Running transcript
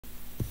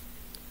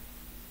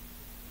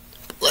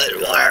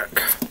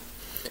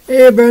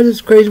Hey bro, this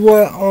is Crazy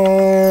Boy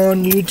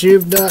on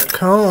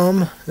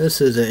YouTube.com. This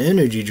is an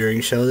energy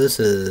drink show. This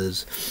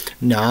is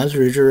Nas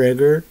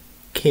Ridger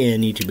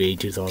Can ETB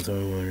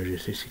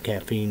 2160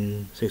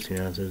 caffeine, 16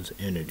 ounces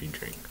energy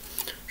drink.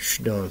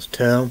 Don't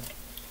tell.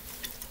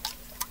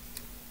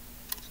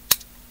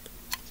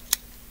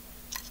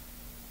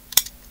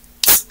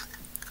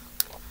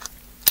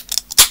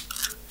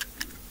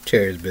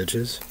 Cheers,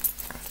 bitches.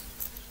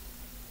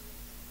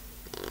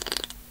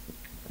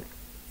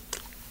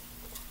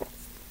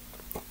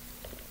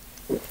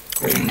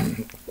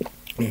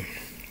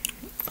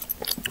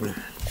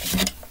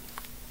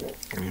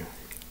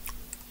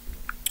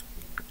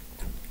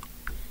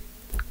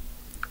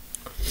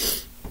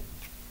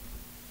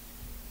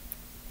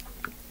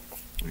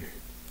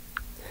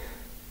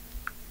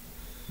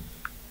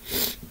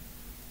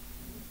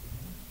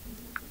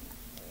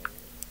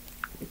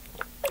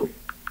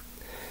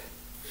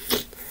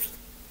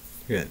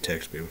 You gotta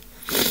text me.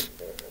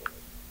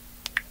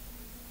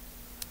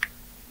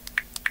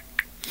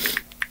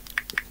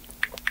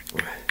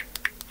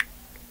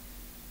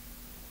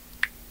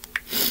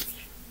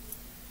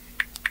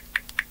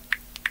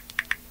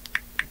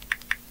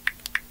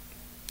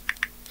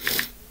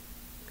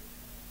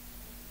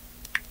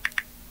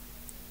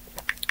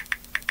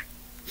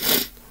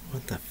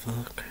 What the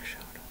fuck?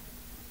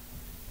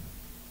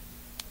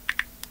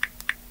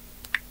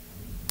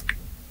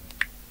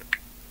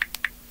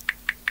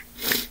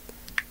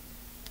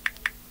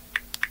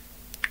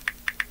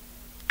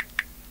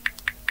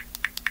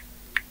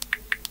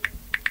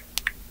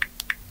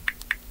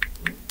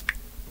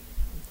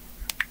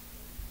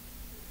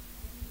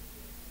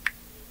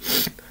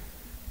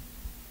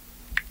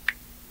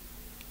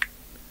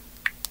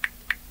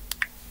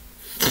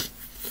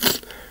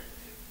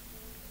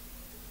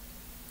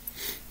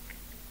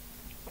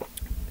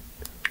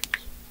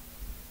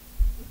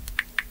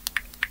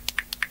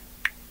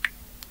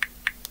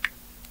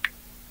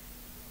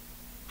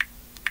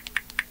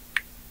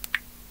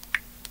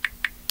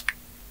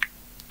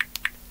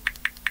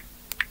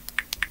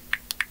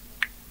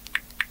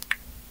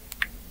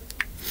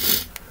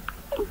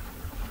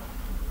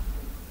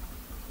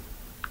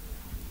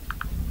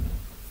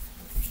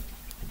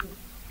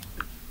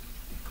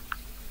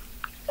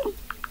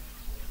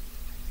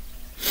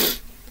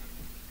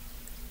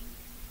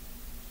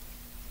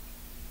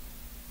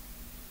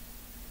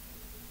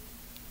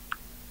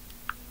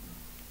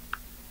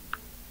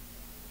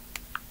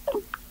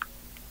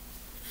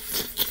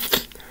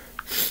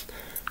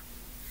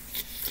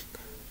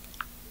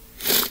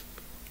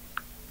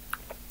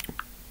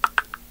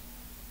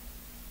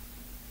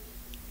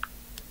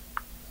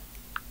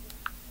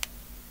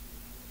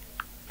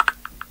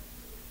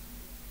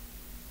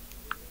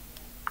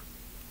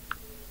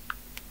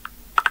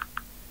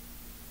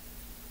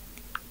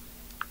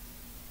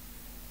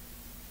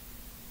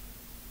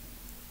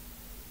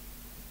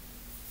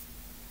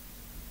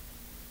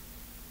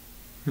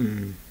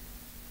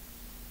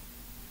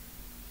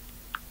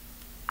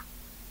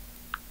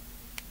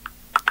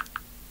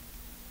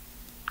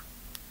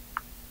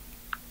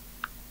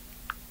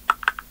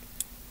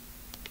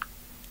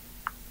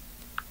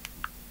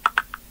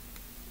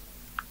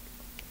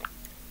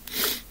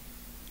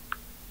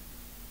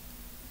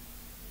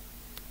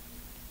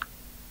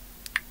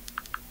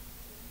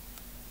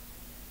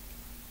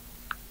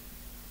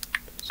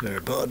 Sorry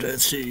about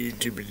that. See,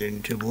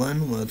 YouTube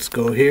One. Let's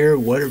go here.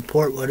 Weather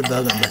report. What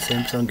about on my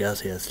Samsung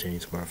Galaxy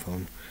S10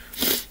 smartphone?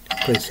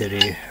 Play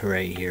City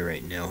right here,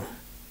 right now.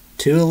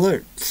 2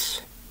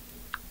 alerts.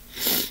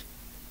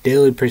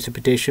 Daily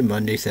precipitation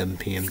Monday 7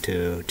 p.m.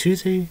 to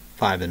Tuesday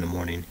 5 in the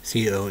morning.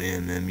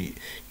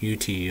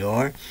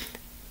 COMMUTER.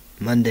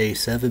 Monday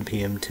 7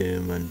 p.m.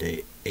 to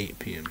Monday 8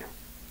 p.m.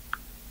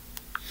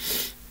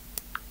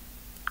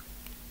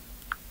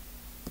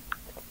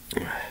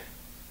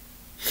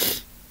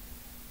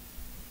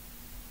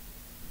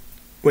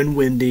 Wind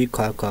windy,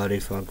 cloud cloudy,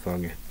 fog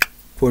foggy.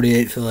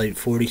 48 feel like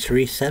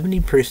 43,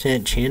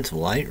 70% chance of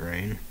light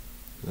rain.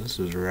 This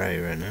is right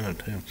now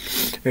too.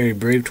 Area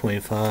breathe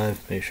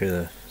 25. Make sure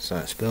that's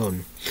not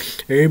spelled.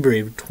 Area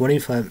breathe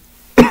 25.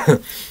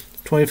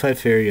 25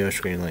 fair yellow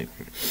screen light.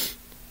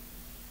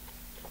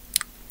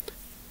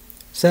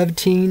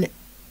 17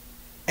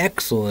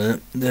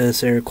 excellent.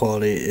 This air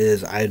quality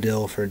is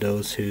ideal for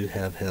those who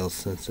have health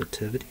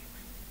sensitivity.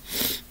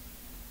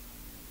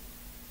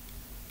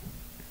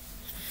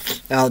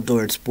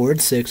 Outdoor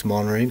sports 6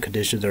 monitoring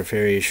conditions are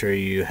fair. Ensure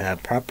you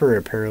have proper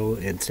apparel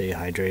and stay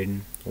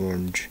hydrated.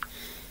 Orange.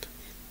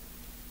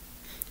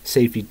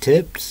 Safety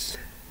tips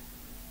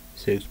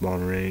 6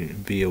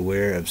 monitoring. Be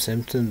aware of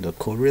symptoms of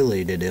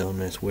cold-related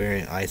illness.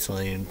 Wearing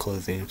isolating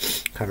clothing.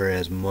 Cover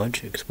as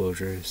much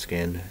exposure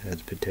skin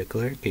as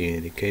particular key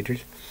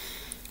indicators.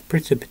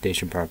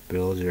 Precipitation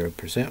probability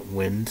 0%.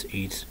 Winds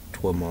east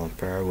 12 miles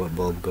per hour. Wet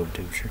bulb go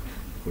temperature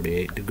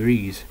 48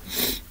 degrees.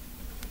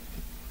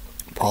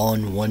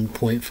 Pollen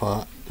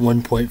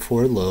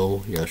 1.4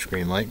 low, yellow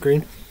screen, light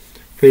green.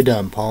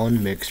 Pre-dawn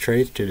pollen mixed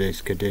trace.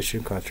 Today's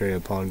condition,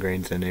 concentrated pollen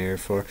grains in air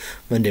for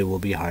Monday will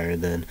be higher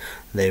than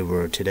they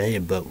were today,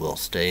 but will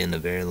stay in the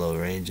very low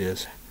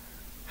ranges.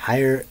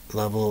 Higher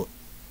level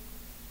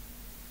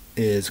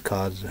is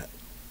caused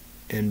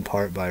in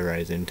part by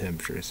rising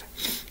temperatures.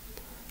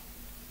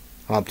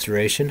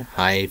 Observation,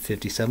 high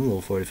 57, low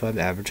 45,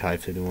 average high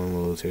 51,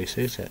 low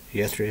 36.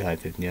 Yesterday, high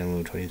 59,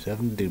 low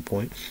 27. Dew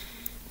point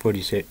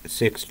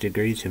 46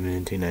 degrees,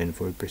 humidity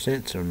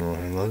 94%, so no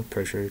high low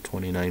pressure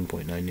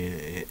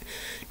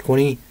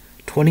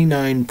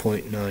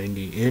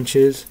 29.90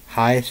 inches,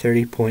 high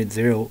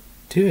 30.02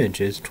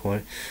 inches,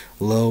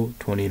 low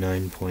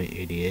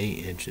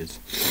 29.88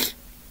 inches.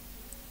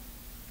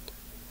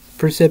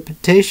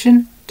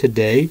 Precipitation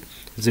today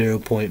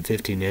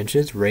 0.15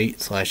 inches,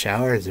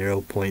 rate/hour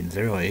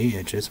 0.08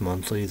 inches,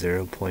 monthly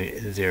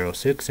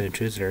 0.06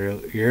 inches,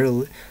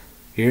 yearly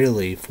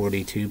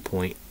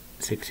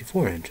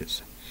 42.64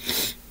 inches.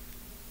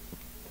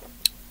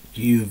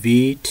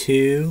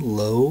 UV2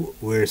 low,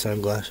 wear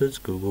sunglasses,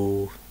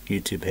 Google,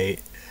 YouTube,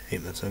 hate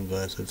my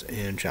sunglasses,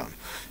 and shout.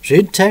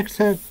 She'd text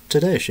that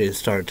today. She'd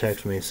start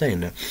texting me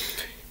saying that.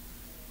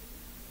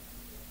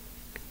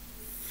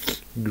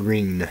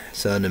 Green,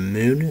 sun and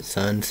moon,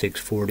 sun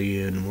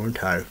 6:40 in the morning,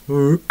 tired.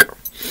 Moon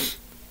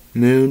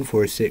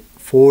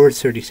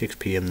 4:36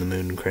 p.m. the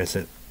moon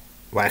crescent,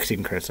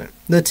 waxing crescent.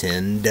 The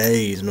 10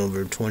 days,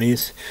 November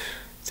 20th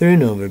through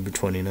November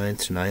 29th,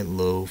 tonight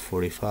low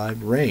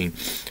 45, rain.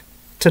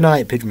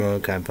 Tonight,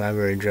 Pidgeotto kind 5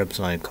 raindrops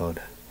night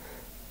called.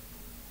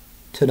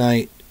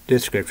 Tonight,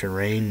 description,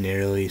 rain,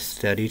 nearly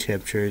steady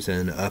temperatures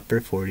in upper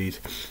 40s,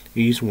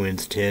 east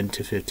winds 10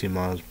 to 15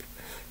 miles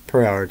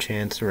per hour,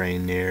 chance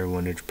rain near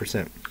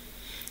 100%.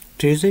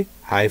 Tuesday,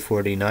 high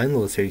 49,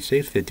 low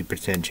 36,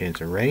 50% chance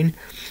of rain.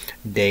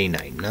 Day,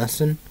 night,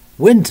 nothing.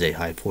 Wednesday,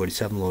 high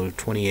 47, low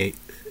 28,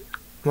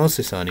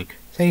 mostly sunny.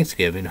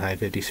 Thanksgiving, high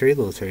 53,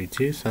 low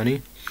 32,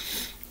 sunny.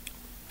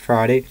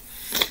 Friday,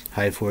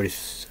 high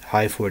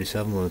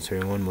 47, low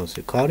 31,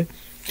 mostly cloudy.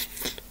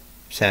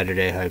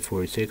 Saturday, high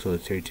 46, low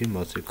 32,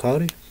 mostly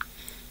cloudy.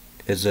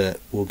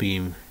 Will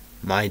be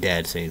my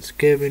dad's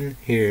Thanksgiving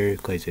here.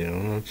 Crazy, I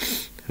don't know.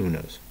 Who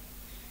knows?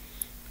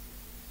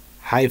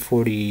 High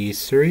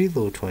 43,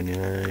 low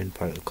 29,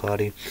 partly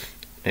cloudy.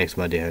 Next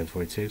Monday, high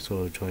 46,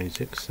 low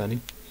 26,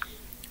 sunny.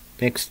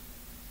 Next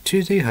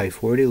Tuesday, high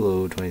 40,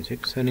 low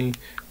 26, sunny.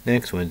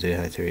 Next Wednesday,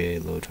 high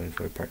 38, low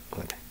 24, partly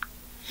cloudy.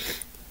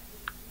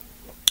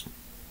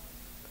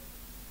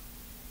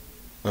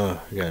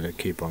 Oh, I gotta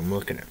keep on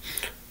looking at it.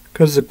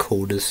 Because the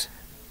coldest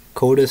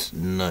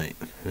night.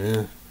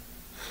 Yeah,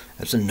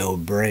 that's a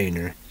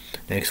no-brainer.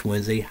 Next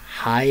Wednesday,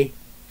 high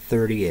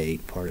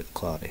 38, partly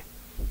cloudy.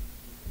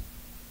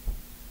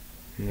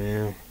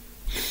 Yeah,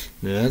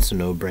 that's a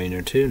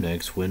no-brainer too.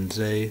 Next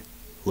Wednesday,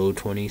 low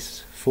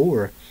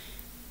 24.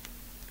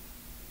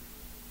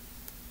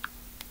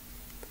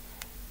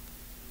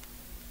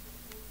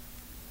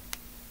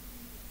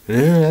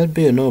 Yeah, that'd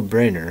be a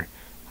no-brainer.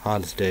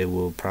 Hottest day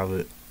will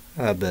probably,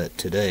 I bet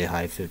today,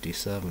 high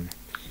 57.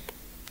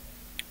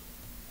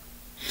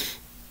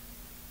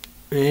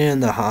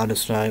 And the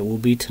hottest night will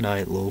be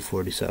tonight, low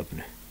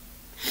 47.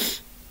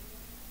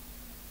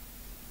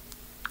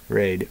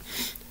 Raid.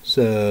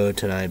 So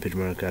tonight,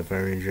 Pidgeotto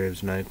Fire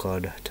Rangers, night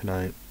cloud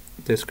tonight.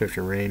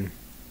 Description, rain.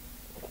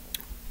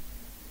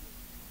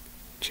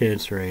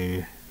 Chance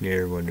rain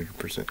near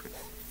 100%.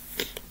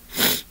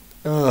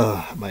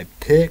 My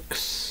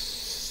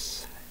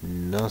picks.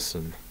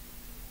 Nothing.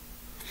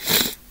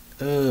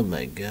 Oh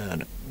my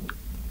god.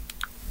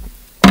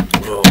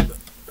 Oh,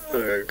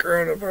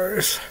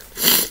 coronavirus.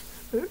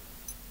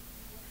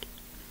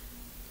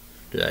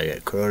 Did I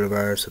get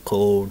coronavirus, a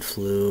cold,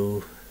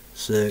 flu,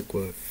 sick,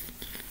 what?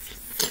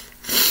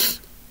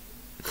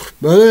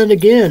 But then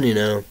again, you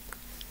know,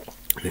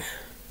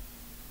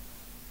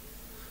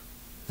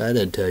 I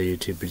didn't tell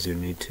YouTubers who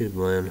need to,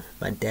 man.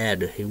 My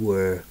dad, he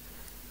wore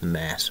a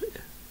mask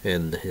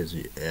in his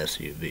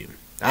SUV.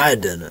 I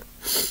didn't.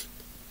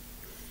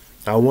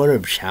 I wonder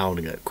if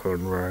Child got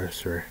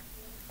coronavirus or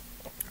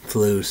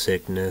flu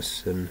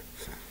sickness and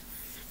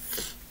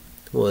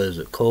what is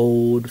it,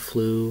 cold,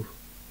 flu,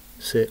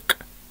 sick,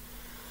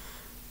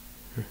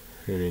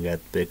 and he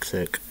got big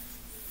sick.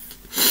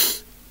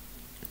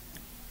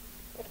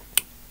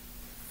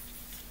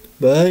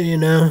 But you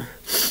know,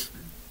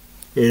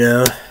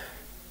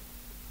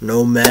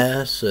 no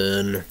mask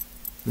and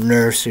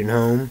nursing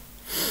home.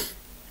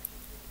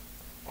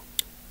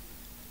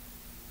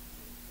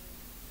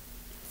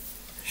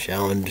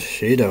 Shallon,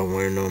 she don't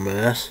wear no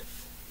mask.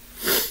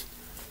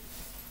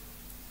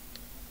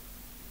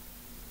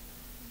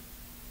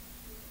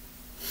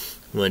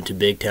 Went to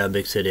Big Town,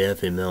 Big City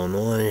FM,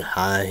 Illinois.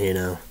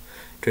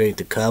 Drink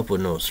the cup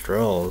with no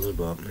straws,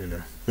 but,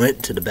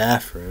 went to the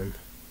bathroom.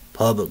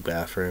 Public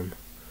bathroom.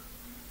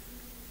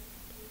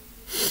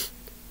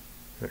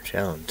 Or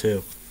Shallon,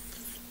 too.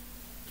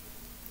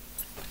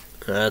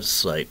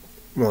 That's, like,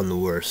 one of the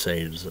worst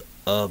things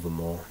of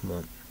them all,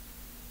 but...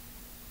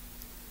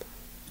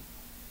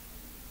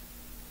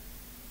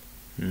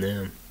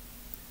 Yeah.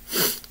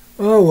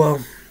 Oh,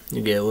 well.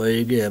 You get what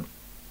you get.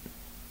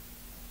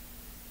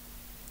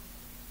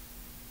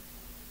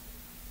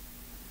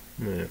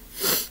 Yeah.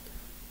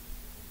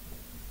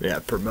 Yeah,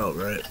 promote,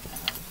 right?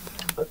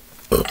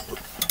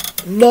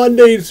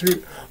 Monday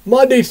through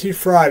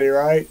Friday,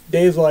 right?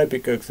 Days of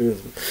Epic Cooks.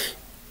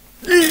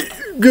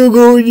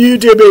 Google,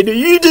 YouTube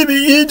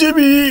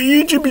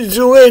is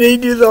so late.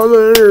 It is on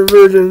the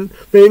version.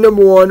 Main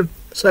number one,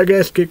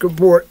 sarcastic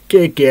report,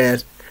 kick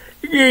ass.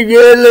 You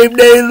can't leave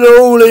days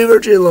alone, leave her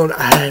alone.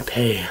 I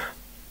pay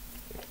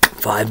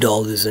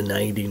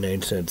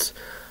 $5.99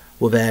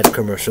 with ad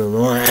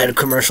commercials. Ad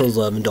commercials,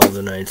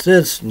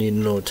 $11.09. Need to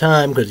know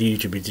time because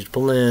YouTube is just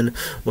pulling.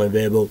 When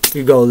available,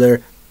 you go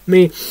there.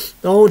 Me,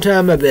 the whole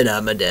time I've been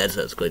at my dad's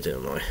house, quite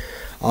Illinois.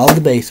 All in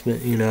the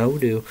basement, you know, we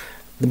do.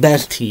 The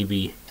best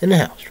TV in the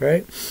house,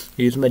 right?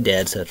 Use my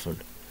dad's headphone.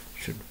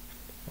 Should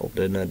hope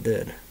they're not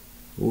dead.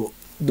 Well,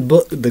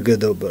 the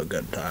good old book,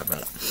 got to talk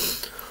about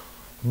it.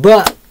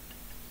 But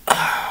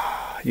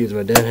use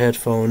my dad's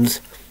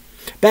headphones.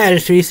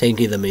 Battery, thank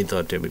you. That means a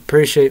lot to me.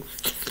 Appreciate.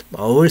 My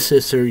older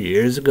sister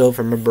years ago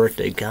for my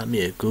birthday got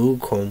me a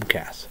Google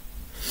Chromecast.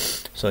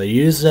 So I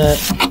use that,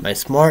 my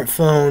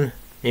smartphone,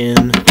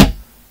 and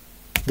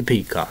the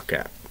Peacock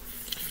app.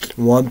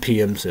 1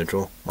 p.m.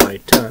 Central, my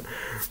time.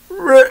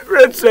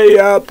 Let's say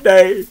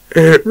update.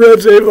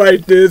 Let's say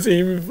like this,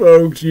 even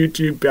folks,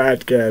 YouTube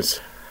podcasts.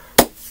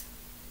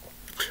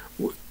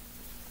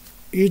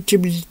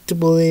 YouTube is to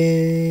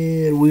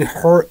believe. We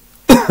heard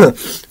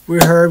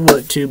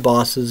what two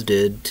bosses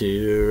did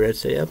to Let's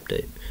Say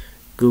Update.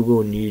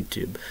 Google and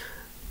YouTube.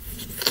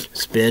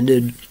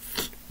 Suspended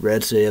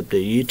Let's Say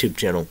Update YouTube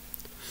channel.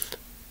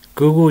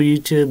 Google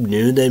YouTube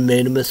knew they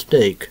made a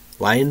mistake.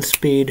 Line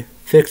speed,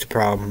 fixed the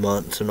problem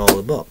months and all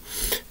above.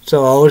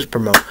 So I always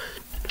promote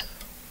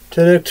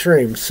to the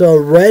extreme. So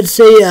Red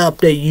Say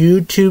Update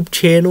YouTube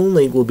channel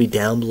link will be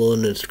down below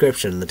in the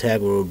description. The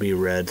tag will be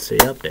Red Say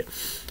Update.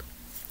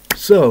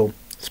 So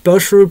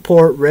special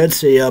report Red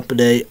Say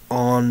Update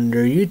on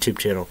their YouTube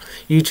channel.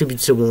 YouTube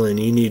is similar, and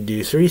you need to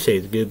do 3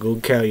 things: Google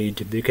account,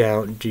 YouTube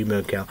account, Gmail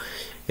account.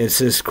 And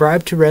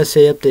subscribe to Red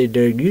Say Update,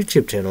 their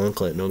YouTube channel, and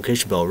click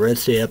notification bell. Red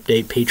Say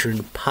Update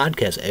Patreon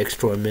podcast,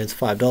 extra minutes,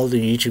 $5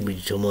 YouTube.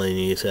 YouTube, you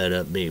need to set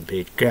up me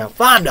Patreon account,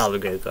 $5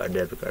 credit card,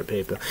 debit card,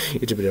 PayPal.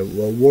 YouTube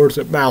rewards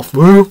at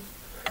Mouthful.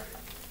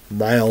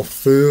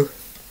 Mouthful.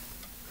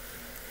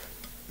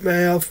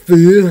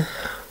 Mouthful.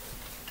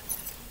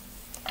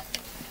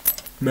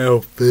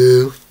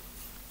 Mouthful.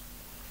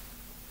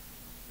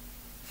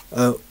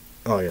 Oh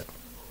yeah.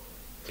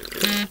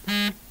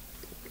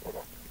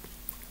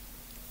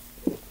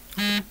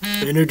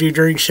 Energy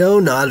drink show,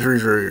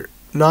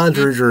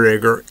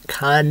 non-refrigerator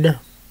con.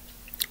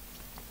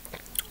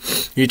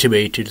 YouTube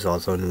 82 is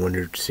also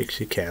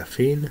 160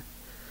 caffeine,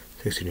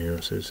 16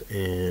 ounces,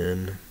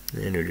 and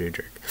energy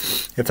drink.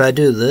 If I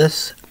do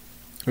this,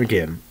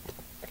 again,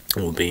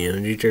 it will be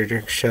energy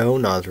drink show,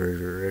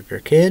 non-refrigerator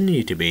can.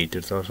 YouTube 82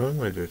 is also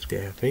 160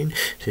 caffeine,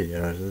 16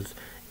 ounces,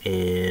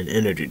 and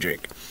energy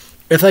drink.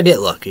 If I get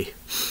lucky.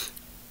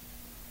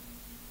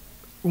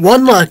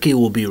 One lucky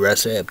will be Red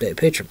Say Update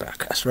Patreon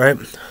podcast, right?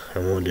 I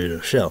won't do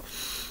the show.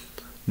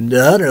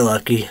 The other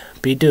lucky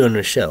be doing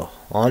the show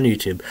on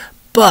YouTube,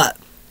 but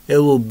it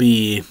will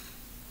be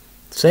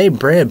same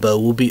brand, but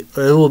it will be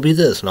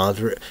this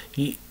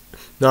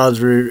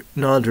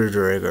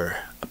non-refrigerator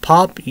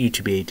pop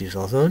YouTube 80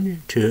 sauce only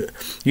to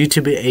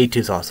YouTube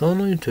 80 sauce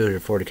only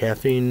 240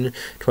 caffeine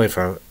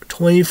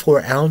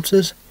 24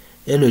 ounces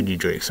energy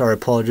drinks. Sorry,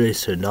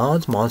 apologize to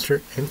Nas,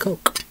 Monster, and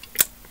Coke.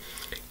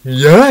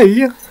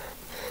 Yay!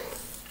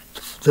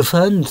 The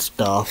fun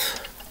stuff.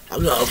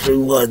 I'm not sure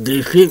what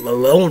this shit. My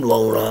phone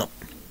blown up.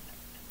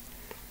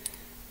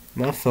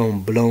 My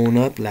phone blown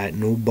up like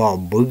no ball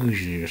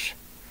boogers.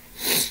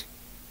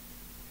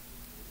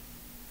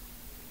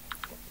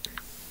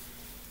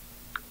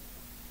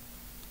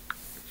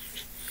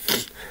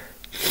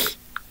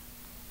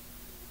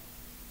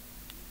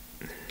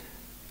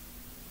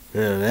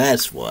 Yeah,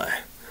 that's why.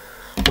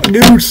 I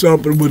knew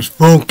something was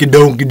funky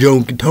donkey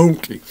donky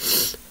tonky.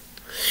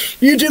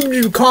 YouTube,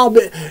 you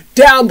comment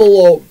down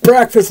below.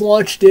 Breakfast,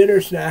 lunch,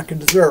 dinner, snack,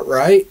 and dessert,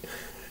 right?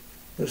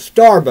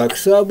 Starbucks,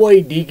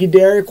 Subway, Deaky,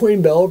 Dairy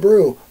Queen, Bella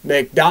Brew,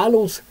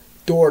 McDonald's,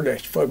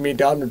 DoorDash. Fuck me,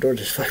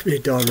 DoorDash. Fuck me,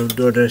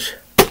 DoorDash.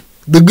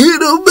 The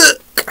good old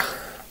book.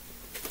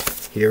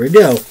 Here we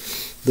go.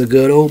 The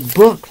good old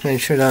book.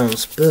 Make sure I don't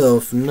spill.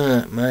 If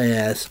not, my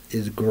ass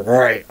is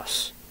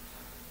grass.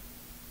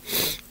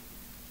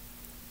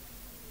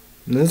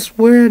 This is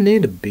where I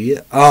need to be.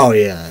 Oh,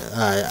 yeah.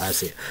 I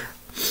see it.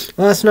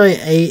 Last night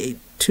I ate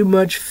too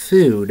much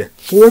food.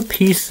 4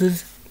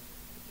 pieces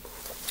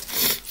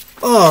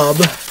of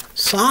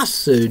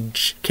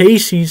sausage.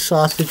 Casey's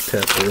sausage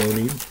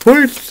pepperoni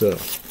pizza.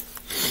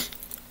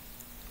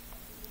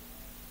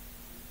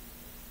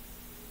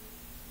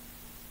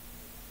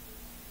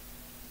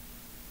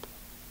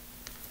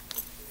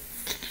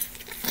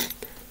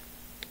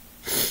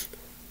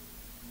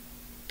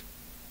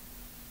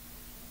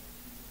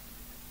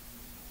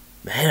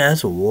 Man,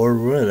 that's a war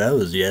run. That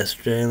was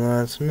yesterday and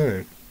last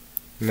night.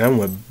 And I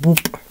went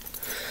boop.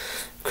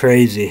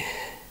 crazy.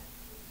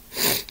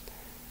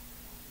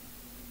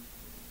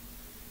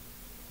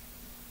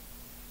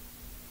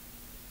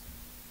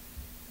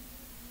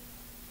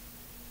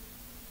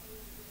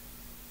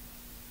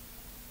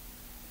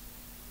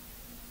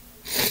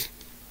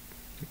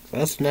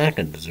 That's snack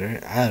and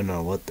dessert. I don't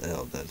know what the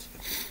hell that's.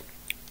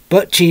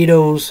 But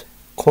Cheetos,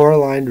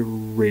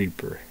 Coraline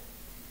Reaper.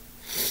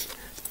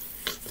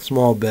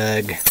 Small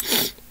bag.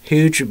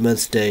 Huge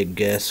mistake.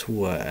 Guess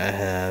what? I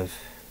have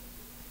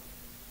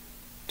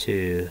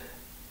to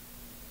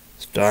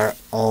start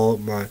all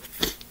of my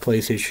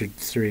PlayStation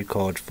 3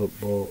 college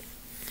football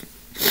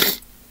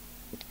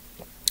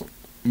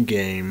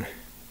game.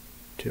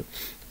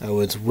 I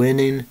was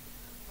winning,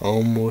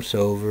 almost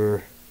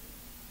over.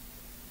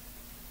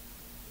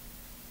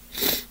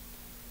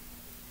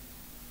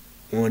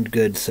 One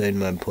good side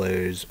my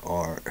players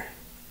are.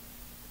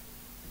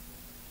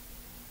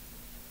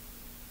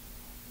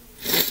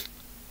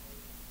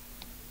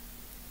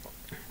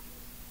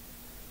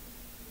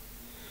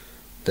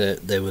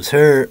 That they was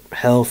hurt,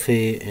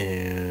 healthy,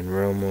 and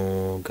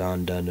Romo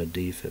gone down to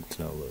defense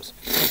now was.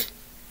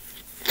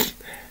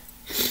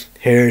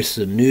 Here's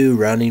the new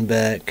running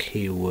back.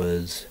 He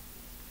was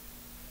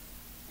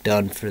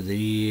done for the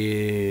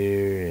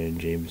year, and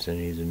Jameson,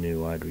 he's a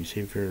new wide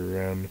receiver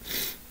around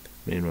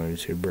main wide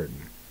receiver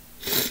Burton.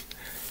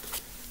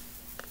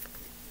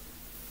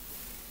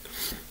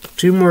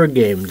 2 more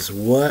games.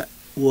 What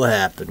will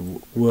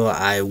happen? Will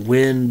I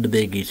win the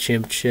Big East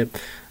Championship?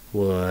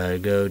 Will I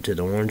go to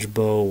the Orange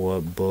Bowl?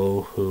 What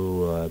bowl? Who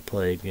will I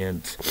play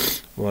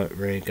against? What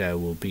rank I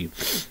will be?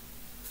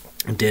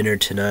 Dinner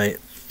tonight.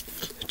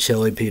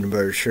 Chili peanut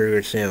butter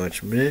sugar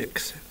sandwich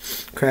mix.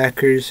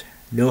 Crackers.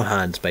 No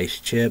hot and spicy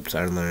chips.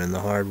 I learned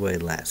the hard way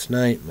last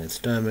night. My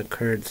stomach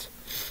hurts.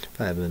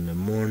 5 in the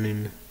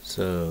morning.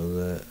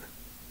 So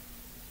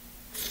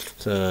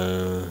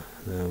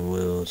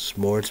will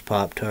s'mores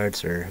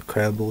Pop-Tarts or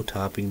crumble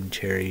topping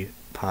cherry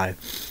pie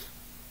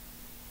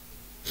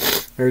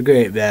or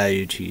great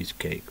value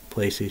cheesecake.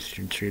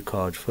 PlayStation 3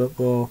 college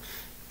football.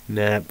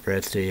 Nap,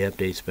 rest day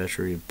update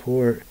special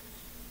report.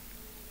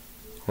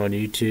 On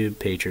YouTube,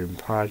 Patreon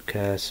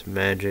podcast,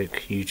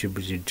 Magic,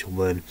 YouTubers to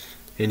win.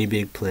 Any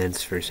big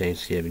plans for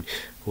Thanksgiving?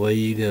 What are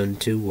you going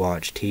to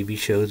watch? TV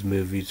shows,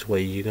 movies? What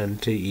are you going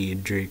to eat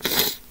and drink?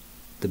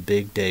 The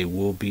big day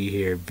will be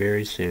here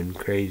very soon.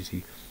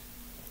 Crazy.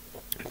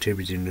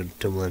 YouTubers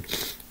to win.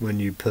 When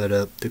you put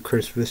up the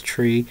Christmas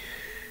tree,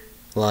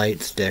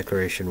 lights,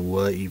 decoration,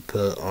 what you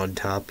put on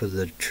top of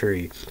the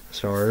tree.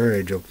 Star or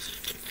angel.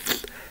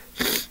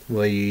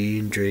 What you eat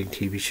and drink,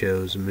 TV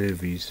shows,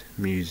 movies,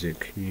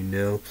 music. You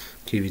know,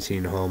 TV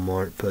scene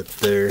Hallmark put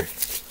their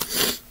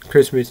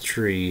Christmas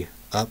tree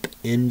up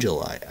in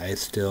July. I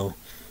still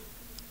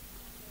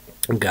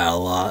got a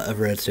lot of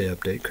Red State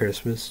Update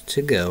Christmas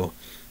to go.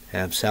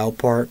 Have South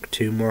Park,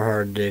 2 more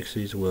Hard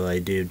Dixies. Will I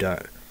do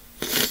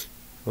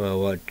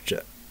watch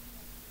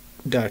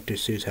Dr.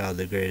 Seuss How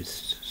the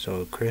Greatest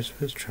So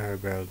Christmas, Charlie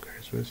Brown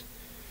Christmas.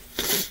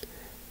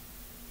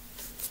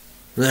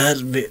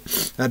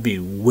 That'd be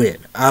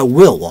win. I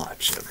will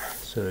watch them.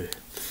 So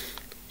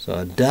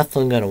I'm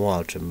definitely gonna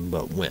watch them,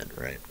 but win,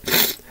 right?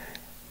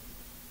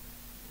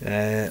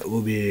 That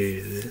will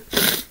be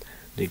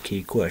the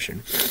key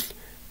question.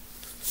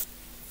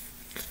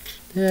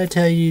 Did I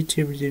tell you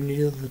YouTubers you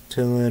need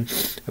to learn?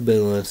 I've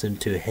been listening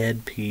to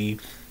Head P,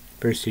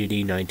 first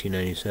CD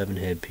 1997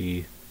 Head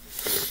P.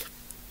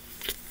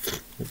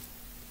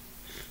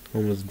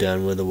 Almost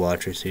done with the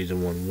Watcher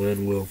season 1.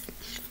 When will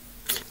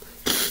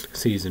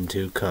season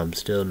 2 come?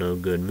 Still no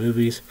good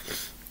movies.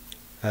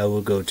 I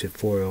will go to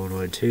 4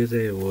 Illinois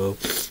Tuesday. Will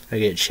I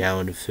get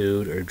challenged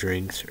food or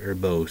drinks or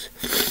both?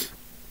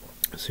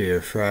 So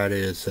your Friday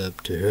is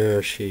up to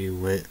her. She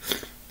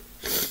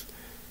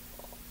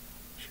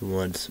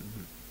wants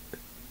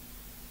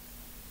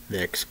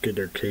Mexican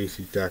or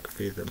Casey's Dr.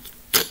 Feed them.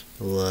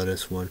 I love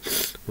this one.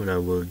 When I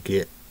will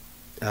get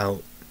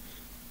out.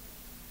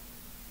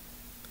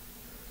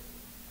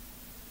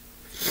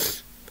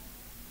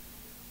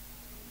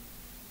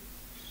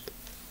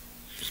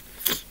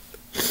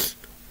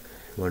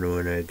 Wonder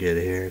when I get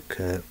a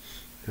haircut.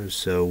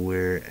 So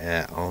we're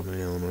at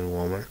Albany, Illinois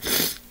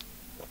Walmart.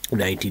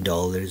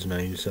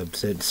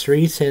 $19.97.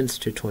 3 cents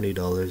to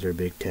 $20 or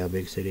Big Town,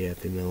 Big City,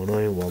 Athens,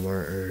 Illinois,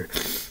 Walmart, or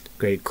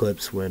Great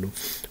Clips. When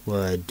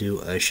will I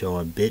do a show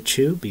on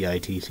BitChute?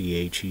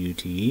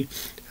 BITCHUTE.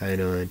 I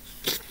know I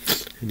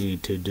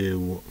need to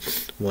do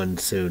one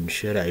soon.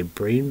 Should I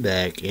bring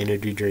back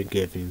energy drink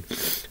giving?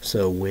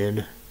 So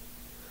when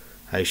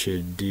I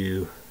should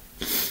do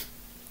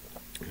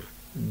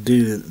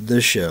the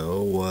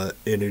show, what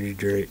energy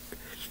drink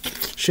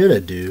should I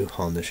do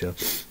on the show?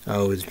 I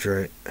always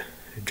drink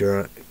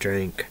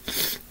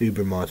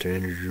Uber Monster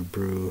Energy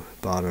Brew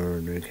bottle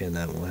or drink, and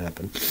that won't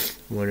happen.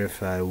 Wonder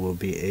if I will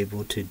be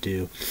able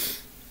to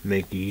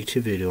make a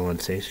YouTube video on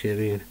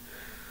Thanksgiving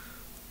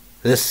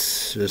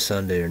this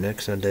Sunday or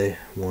next Sunday.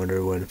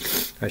 Wonder when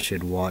I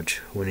should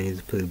watch Winnie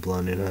the Pooh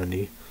Blonde and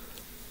Honey.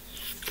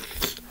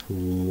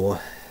 One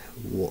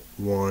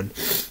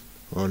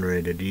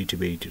Unrated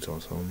YouTube 8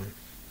 also only.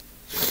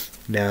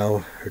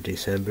 Now, or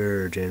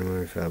December or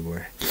January,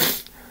 February.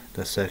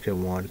 The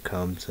second one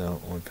comes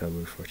out on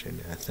February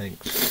 14th. I think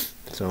it's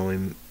the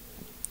only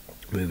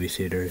movie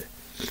theater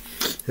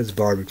is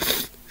Barbie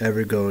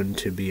ever going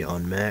to be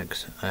on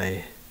Max.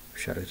 I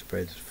shot a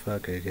surprise as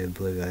fuck. I can't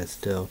believe I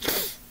still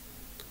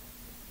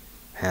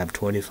have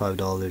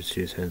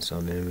 $25.02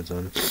 on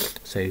Amazon.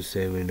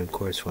 Saving, of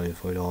course,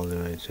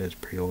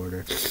 $24.09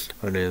 pre-order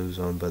on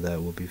Amazon, but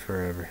that will be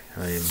forever.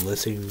 I am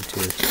listening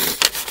to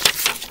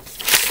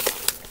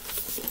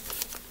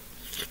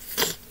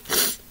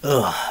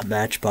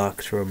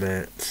Matchbox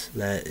Romance.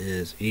 That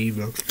is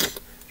evil.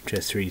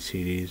 Just 3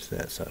 CDs.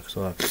 That sucks a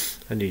lot.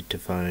 I need to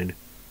find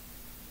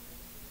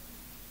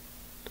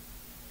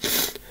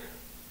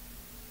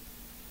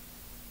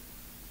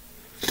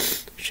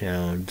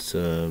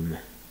some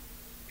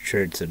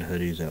shirts and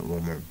hoodies at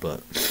Walmart,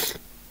 but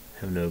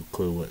have no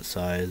clue what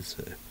size,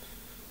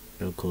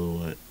 no clue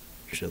what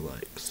she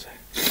likes.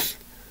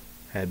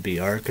 Had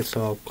be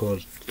Arkansas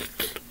close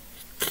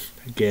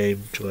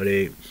game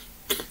 28,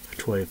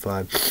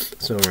 25,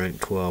 so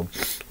ranked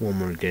 12. One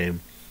more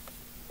game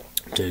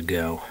to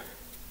go.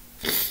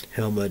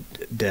 Helmet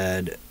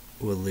dad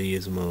will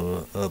leave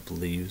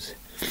leaves.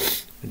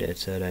 My dad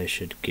said I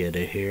should get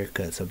a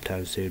haircut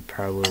sometime soon.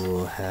 Probably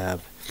will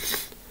have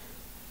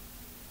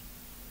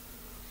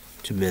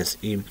to miss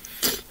him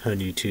on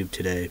YouTube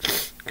today.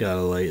 Got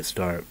a late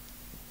start.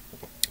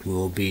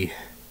 Will be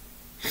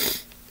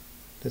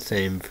the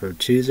same for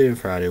Tuesday and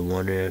Friday.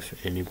 Wonder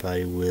if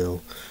anybody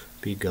will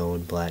be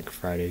going Black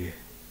Friday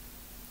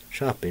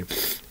shopping.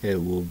 It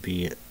will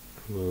be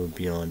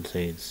on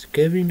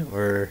Thanksgiving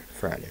or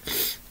Friday.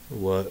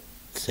 What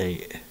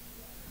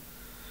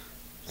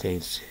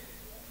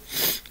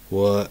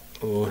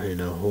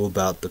who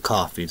about the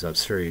coffees? I'm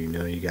sure you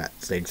know you got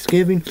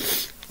Thanksgiving.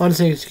 On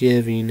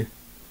Thanksgiving,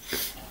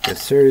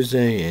 it's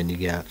Thursday, and you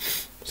got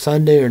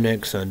Sunday or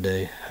next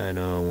Sunday. I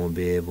know I won't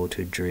be able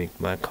to drink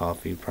my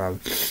coffee. Probably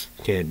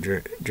can't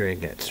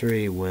drink at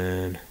 3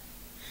 when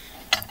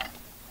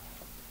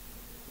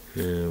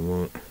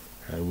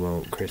I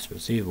won't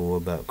Christmas Eve. What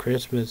about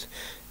Christmas?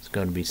 It's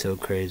gonna be so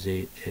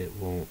crazy. It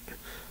won't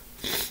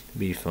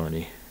be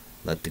funny.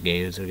 Let the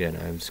games again.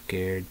 I'm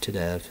scared to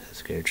death.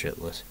 Scared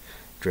shitless.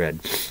 Dread.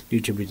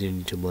 YouTube is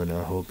in YouTube One.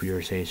 I hope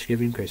your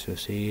Thanksgiving,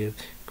 Christmas Eve,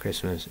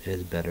 Christmas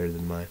is better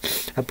than mine.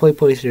 I played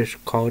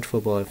PlayStation college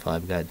football at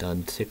 5. Got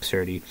done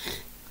 6:30.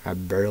 I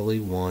barely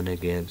won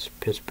against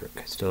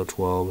Pittsburgh. Still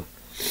 12.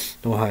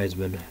 No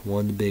Heisman.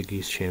 Won the Big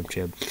East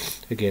Championship.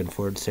 Again,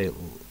 Florida State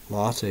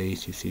lost the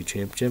ACC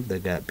Championship. They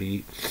got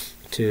beat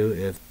 2.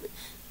 If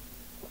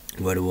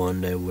would have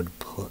won, they would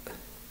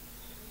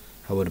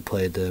I would have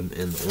played them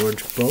in the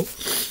Orange Bowl.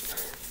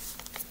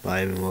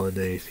 I even won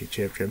the ACC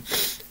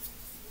Championship.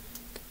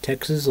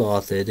 Texas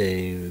lost. They didn't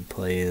even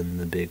play in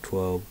the Big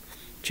 12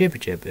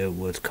 Championship. It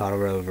was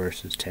Colorado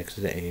versus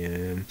Texas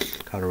A&M.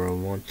 Colorado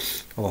won.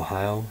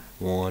 Ohio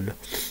won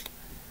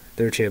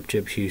their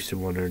championship.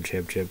 Houston won their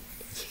championship.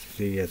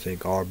 I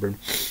think Auburn,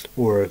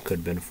 or it could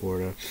have been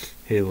Florida.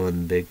 Who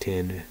won the Big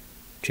 10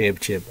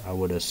 Championship? I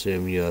would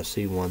assume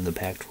USC won the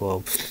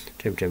Pac-12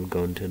 Championship,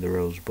 going to the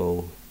Rose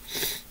Bowl.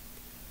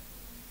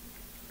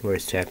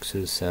 Whereas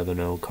Texas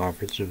 7-0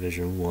 Conference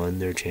Division won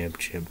their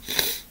championship.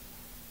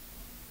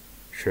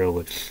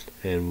 Surely,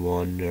 and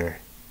won their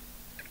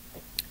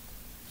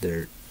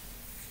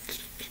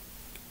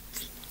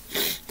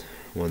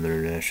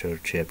national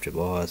championship.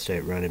 Ohio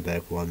State running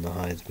back won the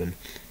Heisman.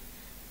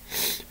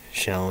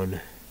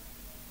 Sean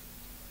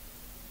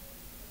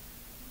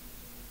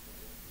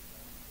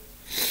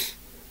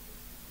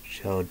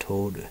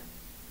told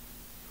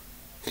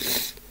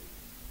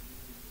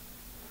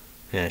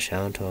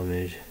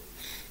me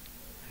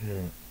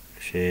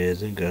she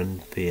isn't going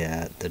to be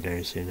at the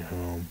nursing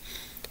home,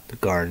 the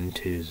Garden,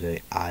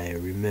 Tuesday. I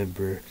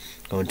remember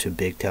going to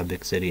big town,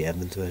 big city,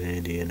 Evansville,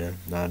 Indiana.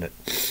 Not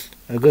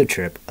a good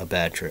trip, a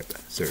bad trip.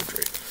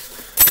 Surgery.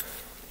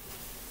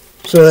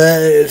 So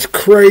that is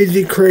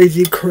crazy.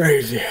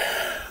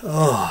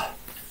 Oh.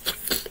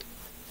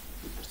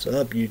 What's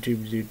up,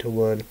 YouTube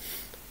One?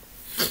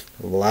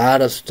 A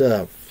lot of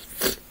stuff.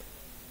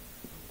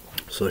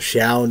 So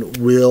Shawn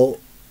will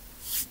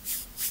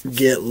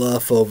get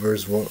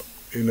leftovers,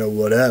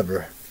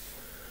 whatever.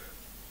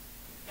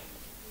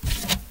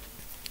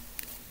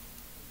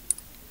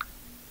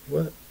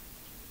 What?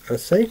 I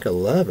think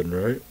 11,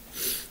 right?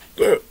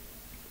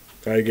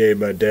 I gave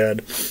my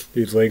dad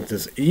these links.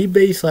 This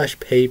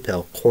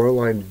eBay/PayPal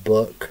Coraline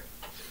book.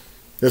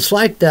 It's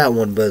like that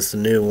one, but it's the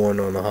new one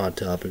on the Hot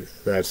Topic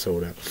that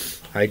sold out.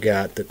 I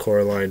got the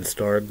Coraline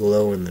Star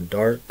Glow in the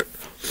Dark.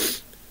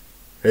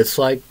 It's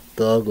like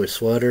the ugly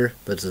sweater,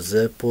 but it's a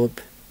zip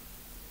whoop.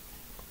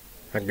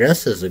 I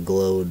guess it's a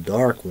glow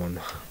dark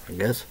one. I don't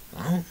know.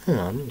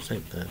 I don't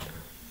think that.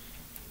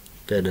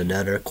 Then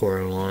another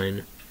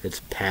Coraline. It's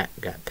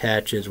got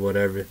patches,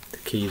 whatever. The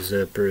key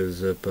zipper,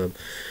 zip up,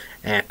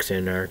 Axe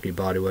Anarchy,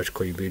 Body Wash,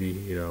 Clean Beauty.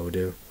 We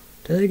do.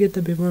 Did I get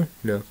that before?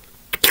 No.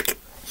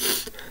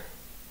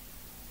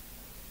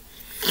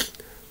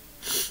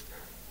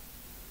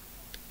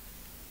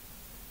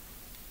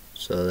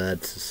 So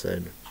that's the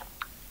same.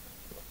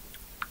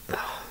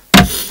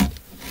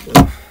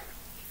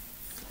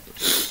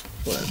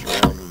 What's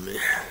wrong with me?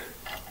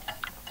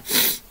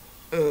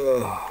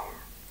 Ugh.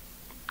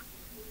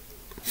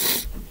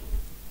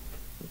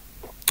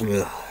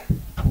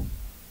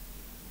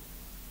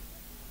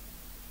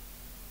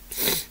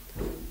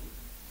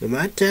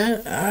 My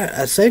dad,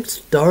 I think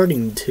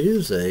starting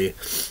Tuesday,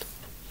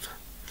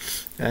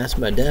 I asked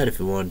my dad if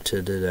he wanted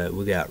to do that.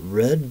 We got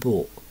Red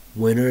Bull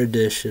Winter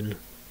Edition,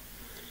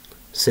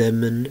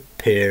 cinnamon,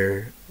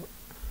 pear,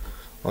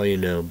 all you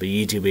know,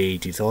 BETB,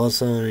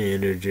 salsa on the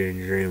energy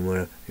drink,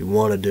 whatever you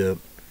want to do.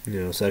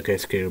 You know, suck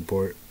ass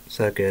skateboard,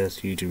 suck ass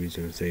YouTubers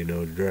who say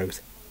no to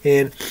drugs.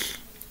 And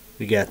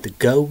we got the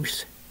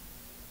Ghost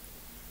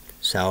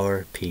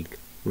Sour Pink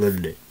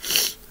Lemonade.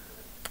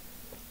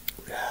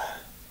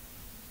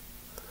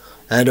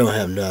 I don't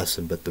have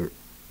nothing, but the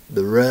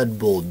Red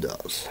Bull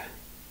does.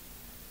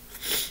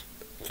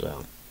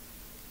 So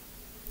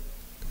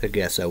I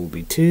guess that will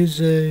be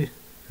Tuesday.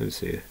 Let's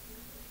see.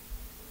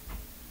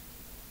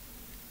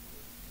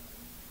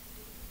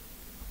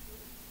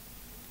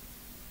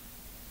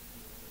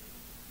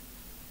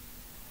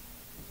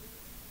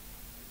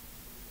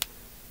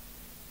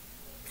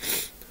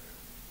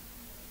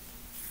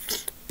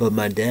 But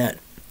my dad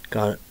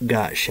got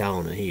shot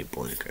on a heat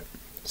blanket.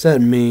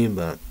 Said me,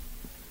 but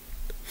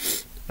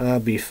I'll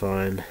be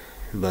fine.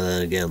 But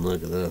then again,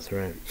 look at this,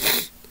 right?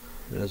 It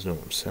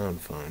doesn't sound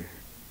fine.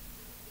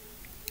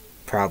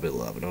 Probably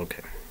 11,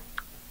 okay.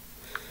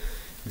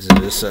 This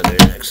is Sunday,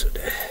 next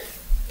Sunday.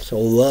 So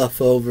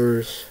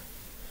leftovers.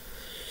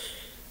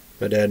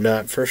 My dad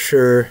not for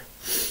sure.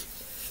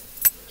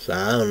 So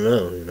I don't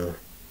know, you know.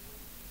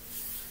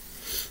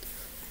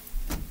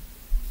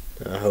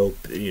 I hope,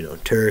 you know,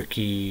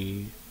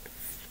 turkey,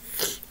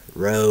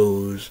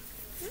 rose,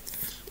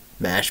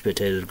 mashed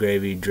potatoes,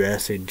 gravy,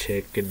 dressing,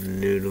 chicken,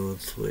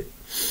 noodles.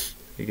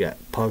 You got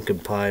pumpkin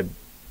pie,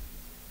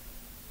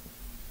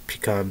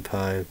 pecan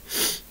pie.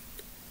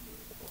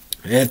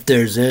 If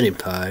there's any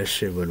pie,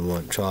 she would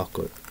want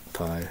chocolate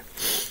pie.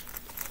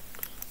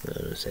 I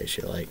would say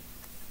she like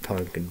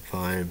pumpkin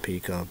pie and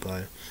pecan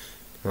pie.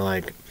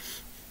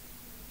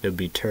 It'd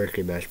be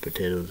turkey, mashed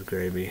potatoes,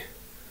 gravy.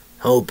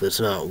 Hope it's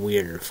not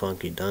weird or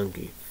funky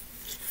dunky.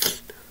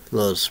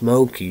 Little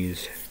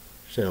Smokies,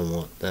 she don't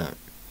want that.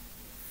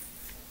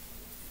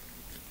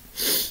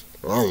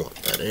 I don't want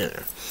that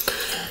either.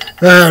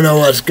 I don't know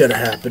what's gonna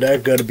happen.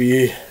 That's gonna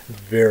be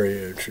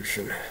very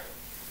interesting.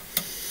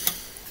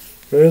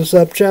 What's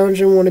up,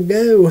 challenging? Want to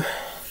go?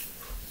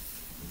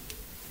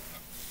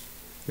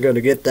 I'm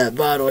gonna get that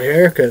bottle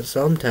haircut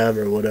sometime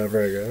or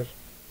whatever, I guess.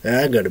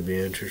 That's gonna be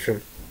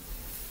interesting.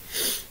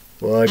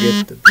 Will I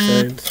get the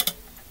Saints?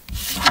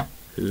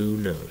 Who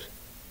knows?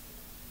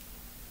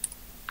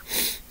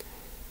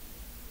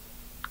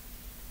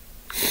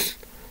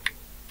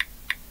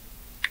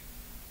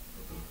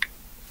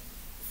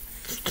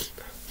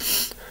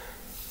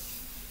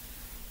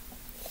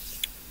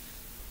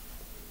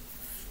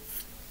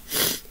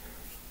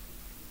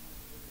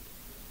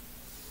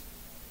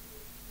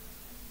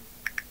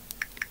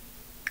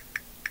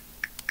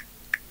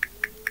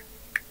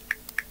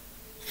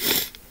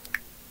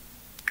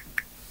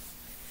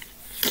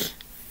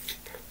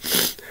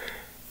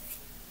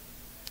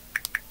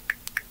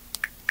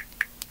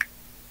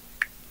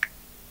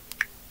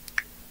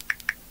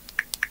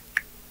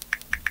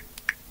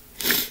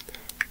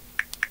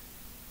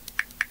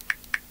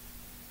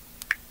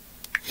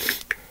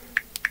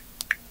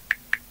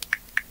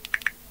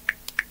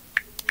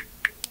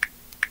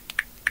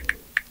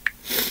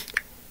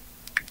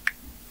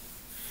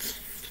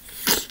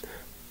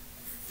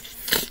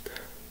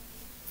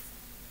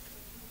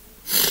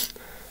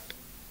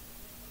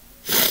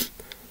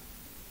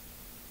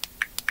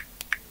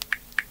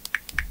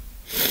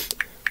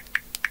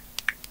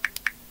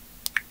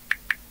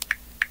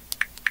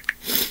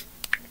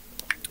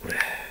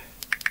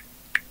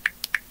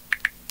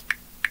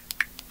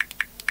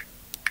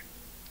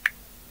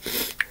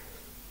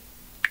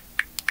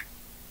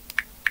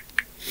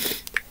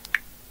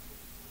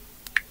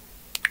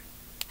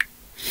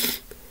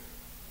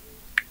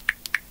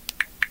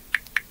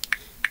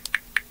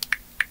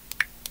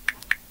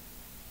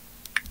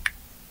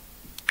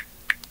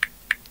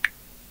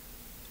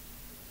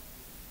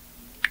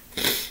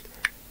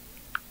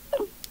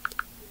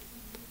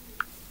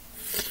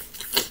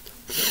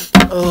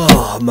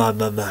 Oh, my.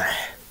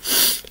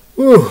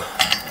 Whew.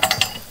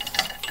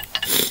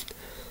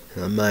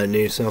 I might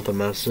need something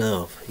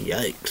myself.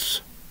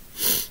 Yikes.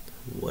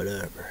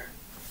 Whatever.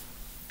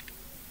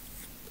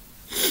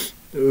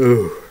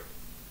 Ooh.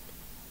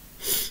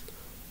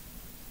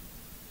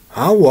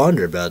 I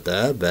wonder about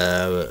that.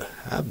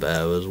 I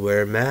bet I was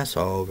wearing masks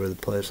all over the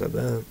place, I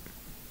bet.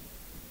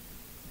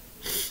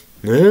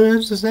 Yeah,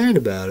 that's the thing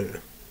about it.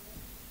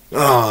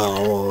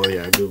 Oh,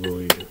 yeah,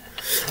 Google you.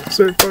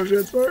 Say push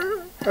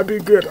sir. I be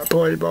good. I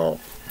play ball.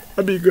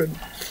 I be good.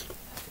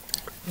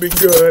 Be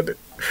good.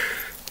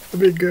 I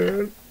be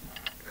good.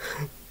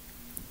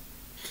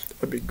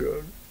 I be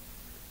good.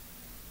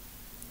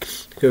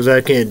 Because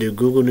I can't do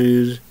Google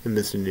News and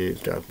Missing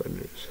News, talk about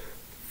news.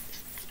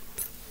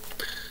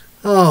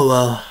 Oh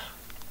well.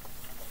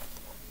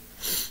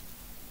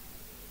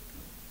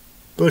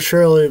 But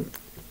surely,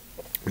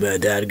 my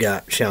dad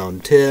got Shawn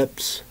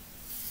Tips.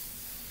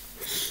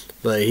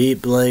 But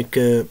heat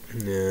blanket,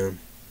 yeah.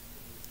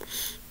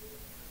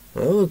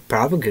 Well, we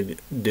probably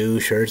could do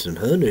shirts and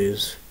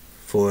hoodies.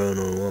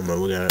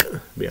 401. We got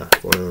it. Yeah,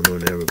 401.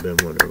 Never been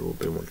one. Never will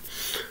be one.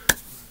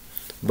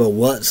 But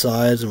what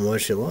size and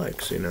what she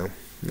likes, you know.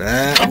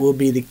 That will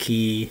be the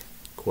key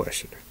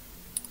question.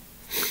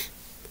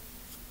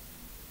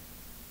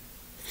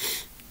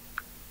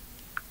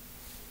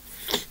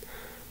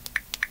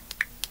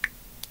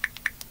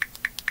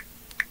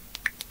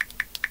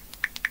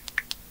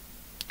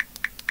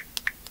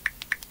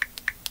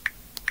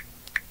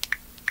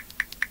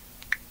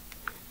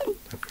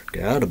 I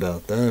forgot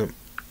about that.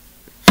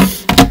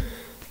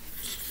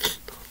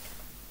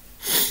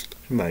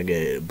 She might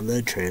get a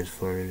blood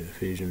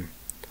transfusion.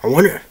 I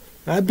wonder.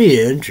 That'd be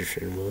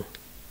interesting, though.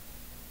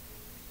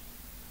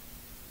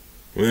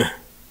 Yeah,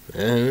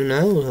 who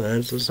knows?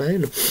 That's the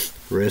same.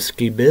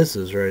 Risky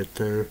business right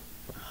there.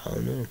 I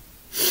don't know.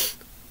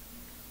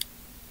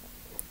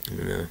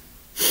 You know.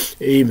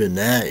 Even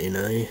that, you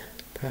know.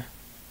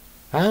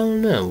 I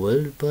don't know.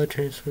 What blood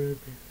transfer?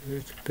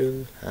 I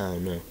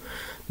don't know.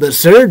 But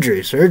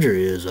surgery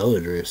is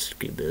always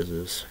risky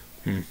business.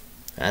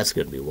 That's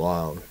gonna be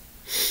wild.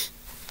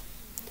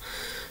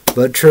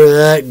 But true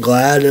that,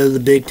 glad of the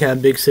big time,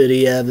 big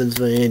city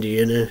Evansville,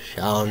 Indiana.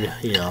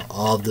 You know,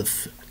 all the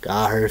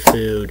got her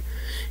food,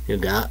 you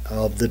know, got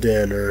all the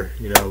dinner.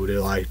 You know, they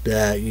like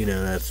that. You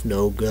know, that's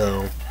no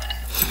go.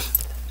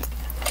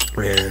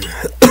 And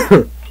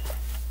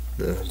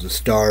the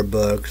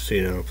Starbucks,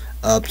 you know,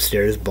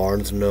 upstairs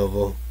Barnes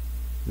Noble.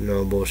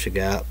 She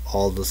got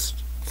all the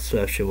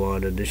stuff she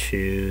wanted, the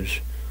shoes,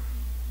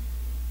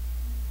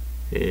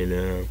 you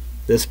know,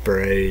 the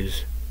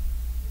sprays.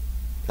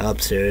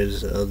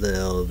 Upstairs of the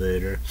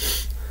elevator.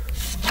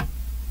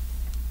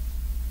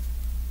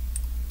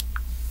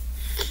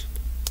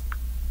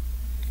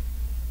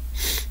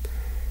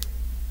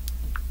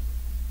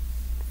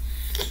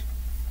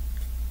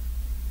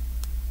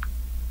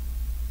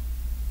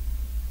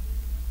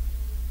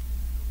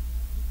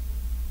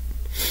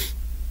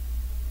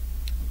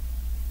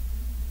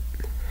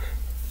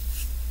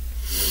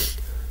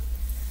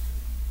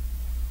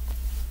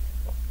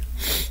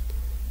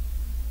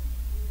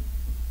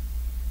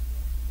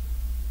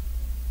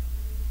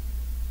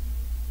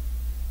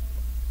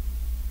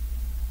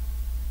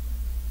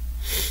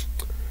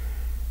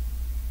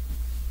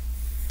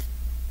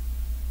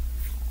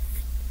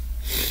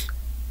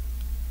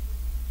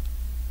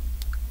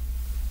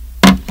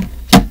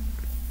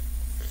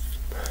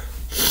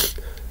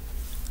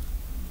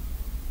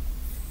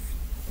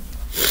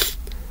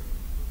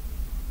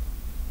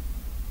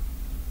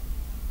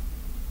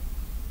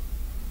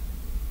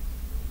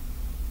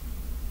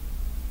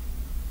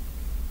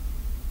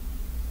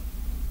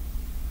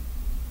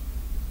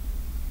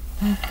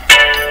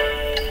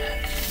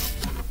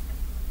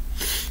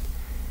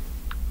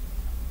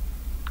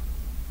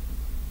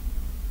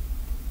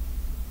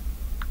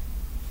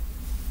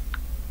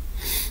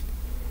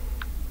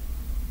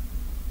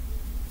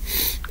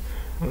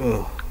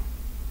 Oh.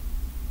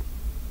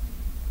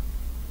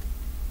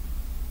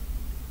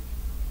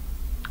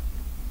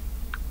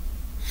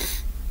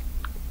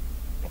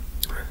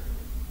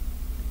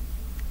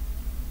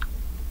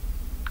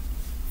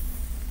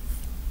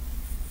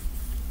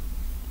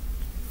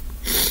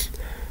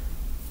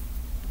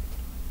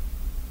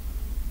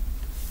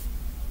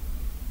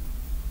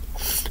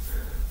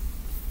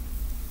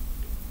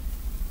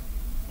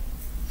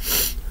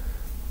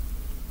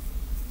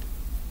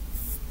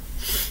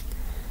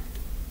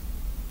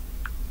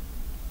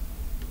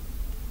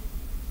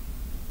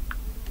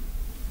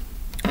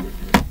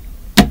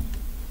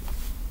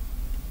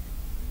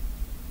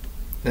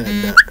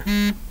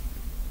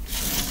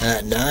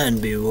 At 9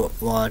 be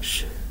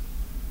watched.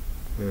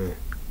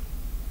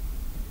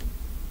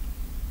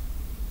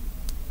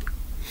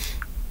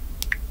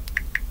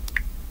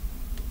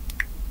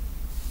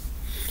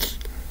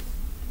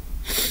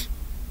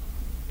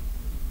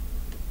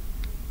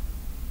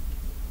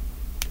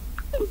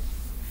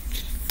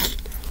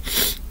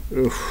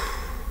 Oof.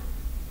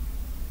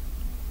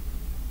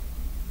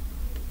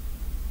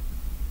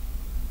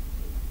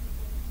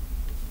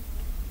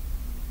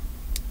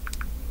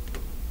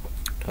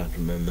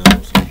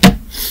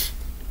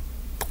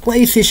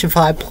 PlayStation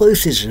 5,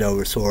 PlayStation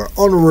Overstore,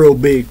 on a real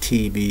big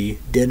TV,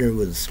 dinner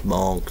with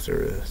smokes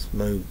or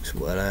smokes,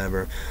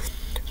 whatever.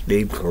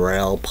 Steve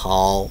Carell,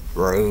 Paul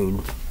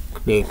Rudd,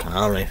 Steve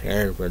Thomas,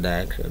 Aaron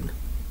Production.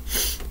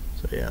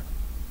 So yeah.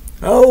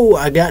 Oh,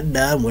 I got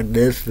done with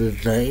this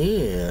at the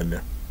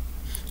end.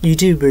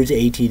 YouTubers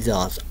 18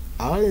 sauce.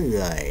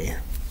 Online.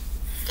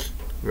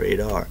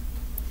 Radar.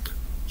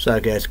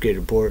 Suckass Kid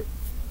Report.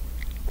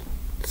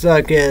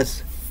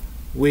 Suckass.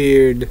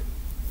 Weird.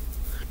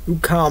 You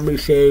call me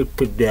Safe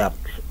Production.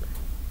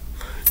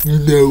 You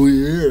know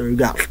it.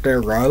 Got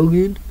Star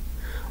Rogan.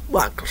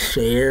 Michael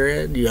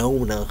Sharon,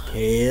 Jonah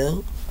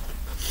Hill.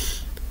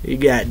 You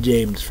got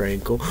James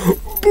Franco.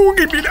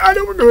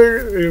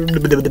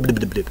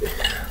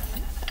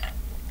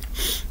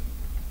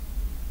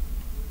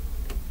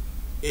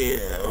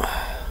 Yeah.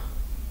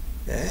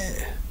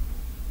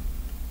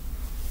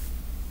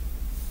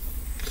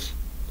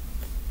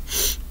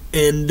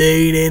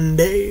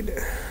 Indeed.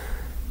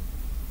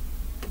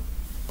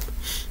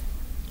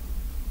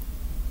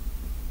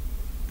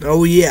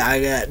 Oh yeah,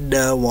 I got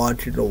done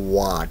watching the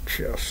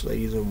Watch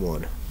season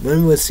 1.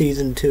 When will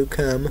season 2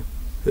 come?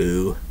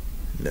 Who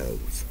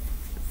knows?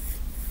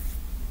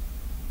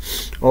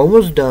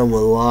 Almost done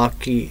with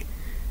Lock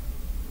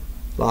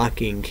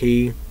and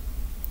Key,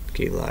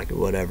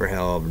 whatever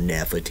hell of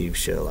Netflix TV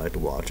show I like to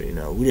watch. You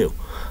know, we do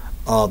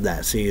all of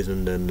that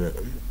season. Then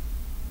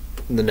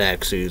the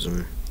next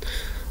season,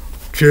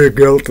 check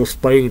out the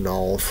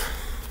spin-off.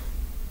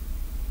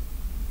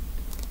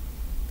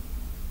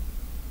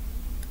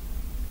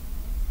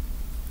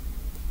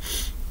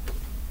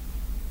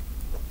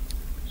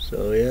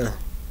 So yeah,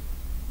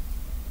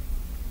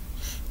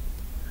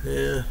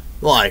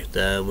 like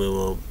that we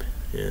won't.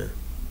 Yeah.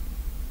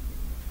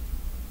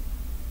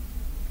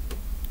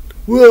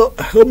 Well,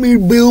 how many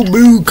Bill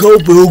Boo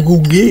coffee Uncle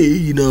get?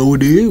 You know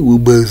what it is? What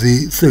about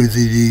it?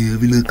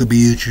 Sensitive. Look at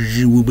be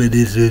interesting. What about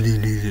this?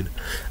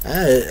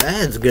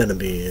 That's gonna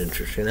be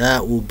interesting.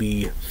 That will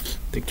be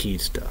the key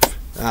stuff.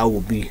 I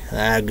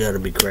gotta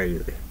be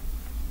crazy.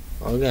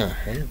 I'm gonna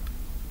have.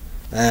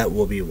 That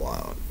will be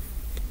wild.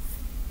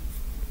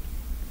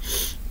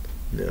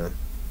 Yeah.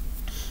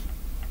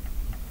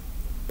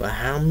 But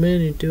how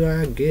many do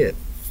I get?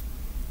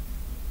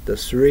 The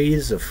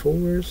 3s, the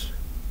 4s?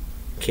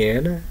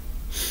 Can I?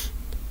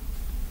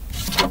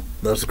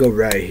 Let's go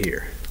right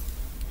here.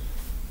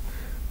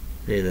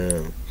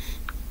 You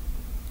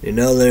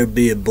know there'd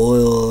be a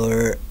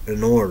boiler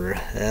in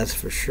order, that's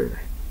for sure.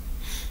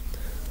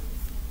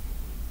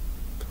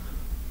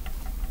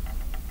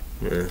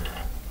 Yeah.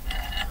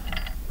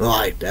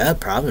 Like that,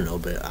 probably no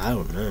bell. I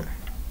don't know.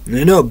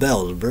 You know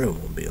Bell's Brew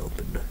won't be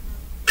open.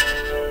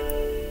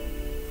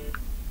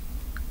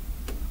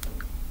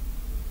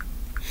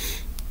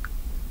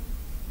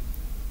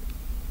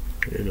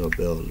 You know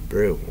Bell's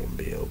Brew won't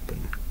be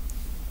open.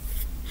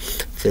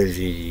 Says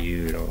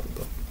you don't.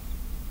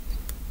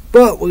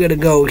 But we're gonna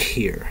go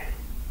here.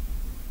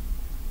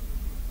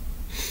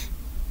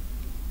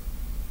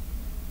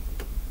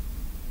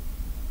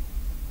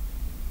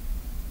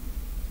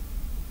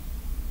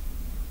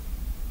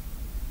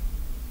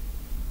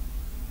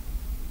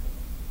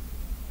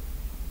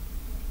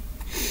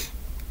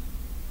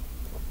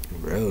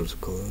 Rose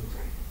closed.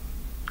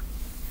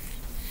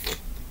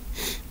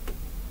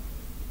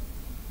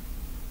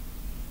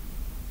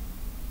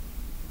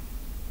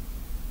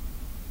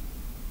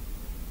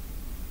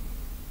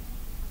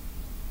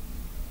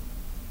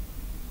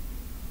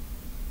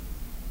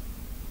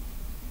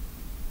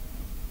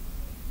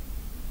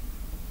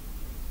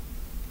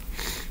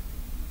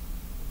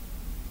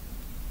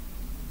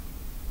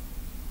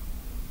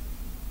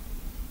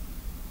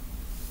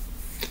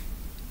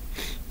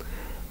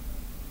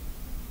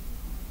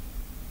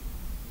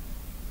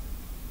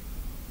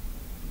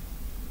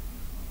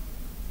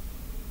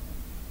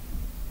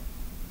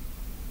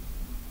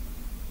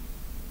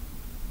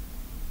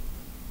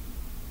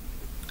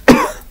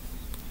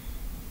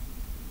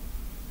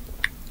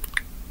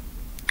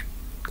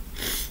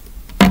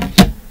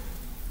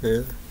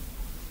 Yeah.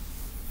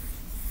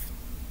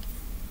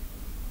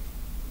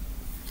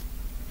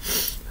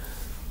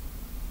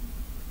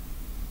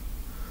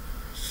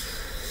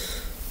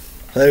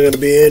 They're going to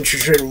be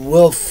interesting.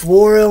 Will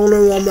Floral and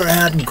Walmart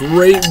have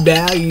great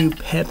value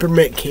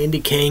peppermint candy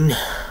cane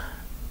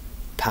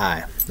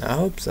pie? I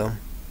hope so.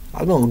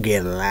 I'm going to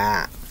get a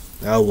lot.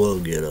 I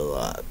will get a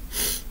lot.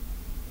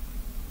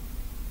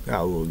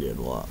 I will get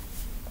a lot.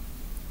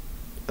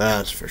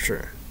 That's for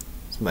sure.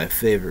 It's my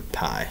favorite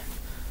pie.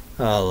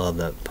 I love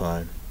that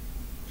pie.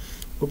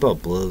 What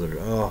about Blizzard?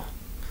 Oh,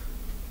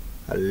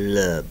 I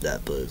love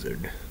that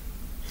Blizzard.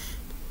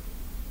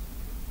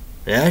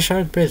 Yeah,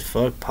 Shark Base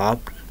fuck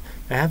Pop.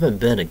 There haven't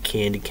been a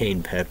candy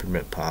cane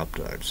peppermint Pop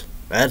Tarts.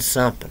 That's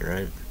something,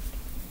 right?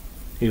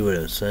 You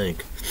would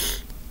think.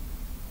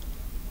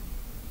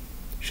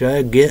 Should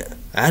I get?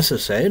 That's the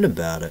saying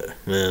about it.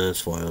 Man,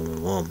 that's why I'm in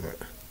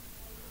Walmart.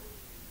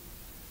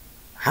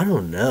 I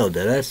don't know.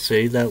 Did I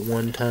say that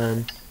one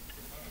time?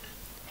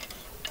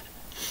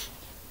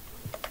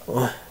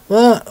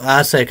 Well,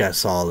 I think I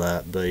saw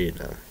that, but you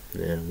know,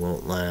 yeah, it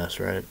won't last,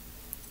 right?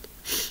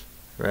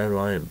 Red,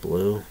 white, and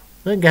blue.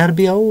 They gotta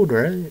be old,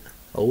 right?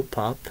 Old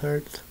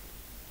Pop-Tarts.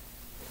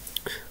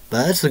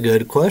 But that's a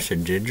good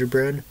question.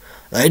 Gingerbread?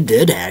 I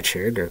did have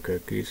sugar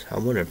cookies. I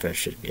wonder if I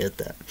should get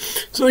that.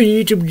 So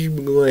YouTube, you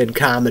can go ahead and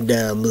comment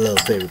down below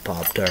favorite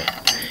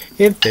Pop-Tart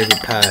and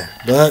favorite pie.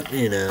 But,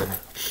 you know,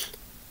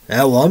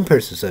 that one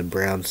person said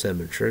brown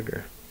cinnamon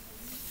sugar.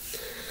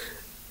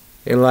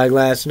 And like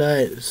last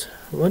night,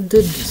 what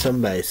did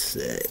somebody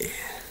say?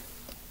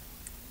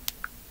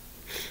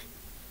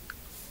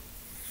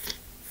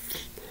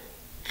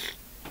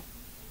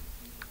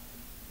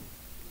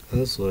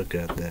 let's look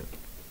at that.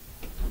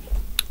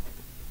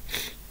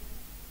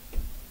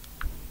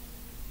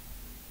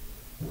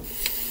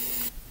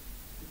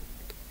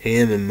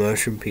 Ham and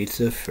mushroom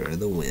pizza for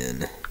the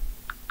win.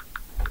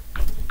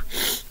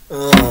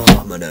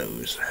 Oh, my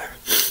nose.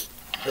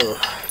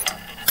 Ugh.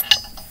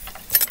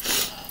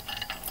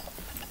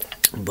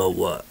 But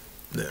what?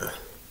 No.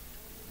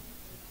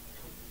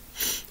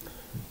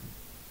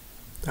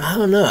 I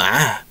don't know.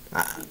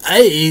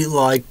 I eat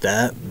like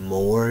that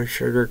more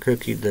sugar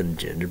cookie than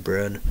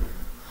gingerbread.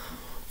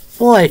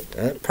 I like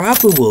that.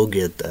 Probably will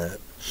get that.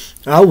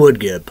 I would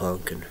get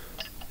pumpkin.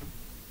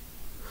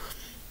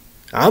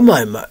 I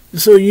might.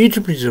 So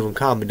YouTube people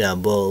comment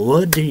down below.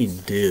 What do you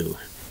do?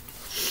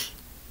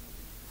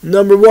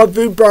 Number one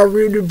food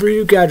product for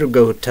you guys will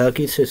go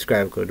Kentucky.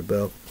 Subscribe, go to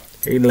bell.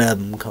 You love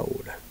them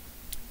cold.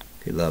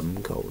 You love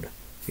them cold.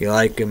 You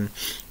like them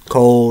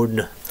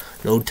cold,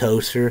 no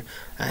toaster.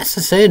 That's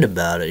the saying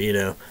about it, you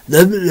know.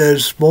 Them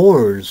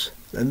s'mores.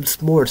 Them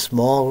s'mores,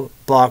 small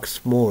box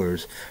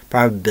s'mores.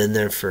 Probably been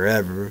there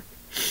forever.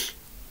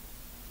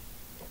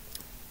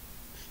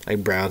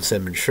 Like brown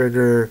cinnamon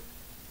sugar,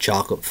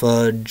 chocolate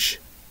fudge,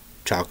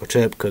 chocolate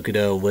chip, cookie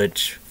dough,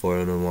 which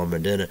for the warmer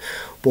dinner.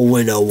 But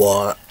we know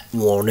what?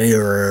 Won't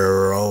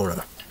ever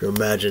on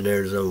imagine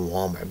there's a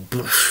Walmart.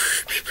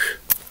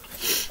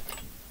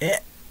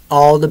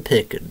 All the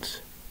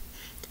pickings.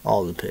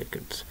 All the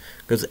pickings.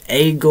 Because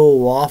Eggo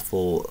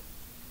waffle,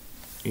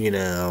 you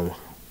know,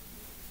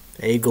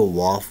 Eggo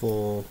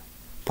waffle,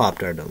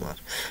 Pop-Tart don't watch.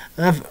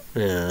 Yeah,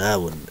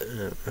 that wouldn't,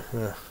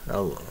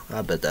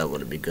 I bet that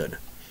wouldn't be good.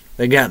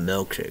 They got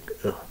milkshake.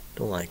 Ugh,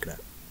 don't like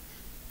that.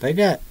 They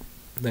got,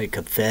 like,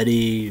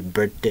 confetti,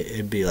 birthday,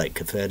 it'd be like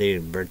confetti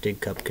and birthday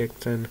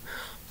cupcakes in.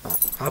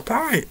 I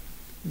probably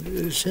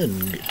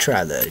shouldn't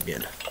try that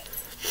again.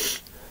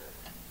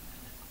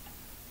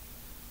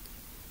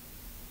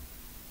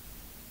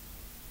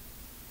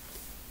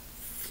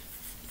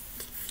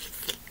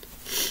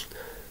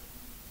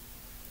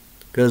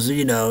 Because,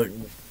 you know,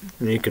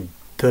 you could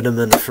put them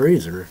in the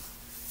freezer.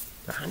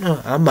 I don't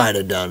know. I might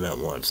have done that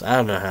once. I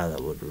don't know how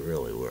that would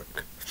really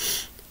work.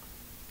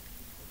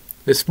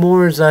 The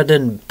s'mores, I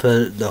didn't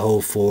put the whole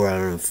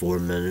 4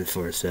 minutes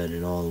for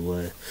setting all the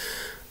way.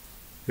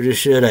 Or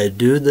just should I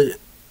do the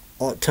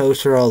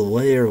toaster all the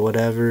way or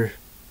whatever?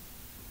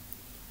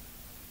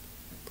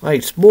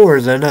 Like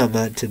s'mores are not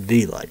meant to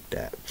be like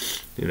that,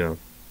 you know.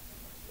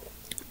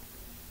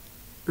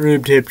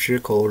 Room temperature,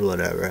 cold,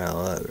 whatever,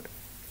 however.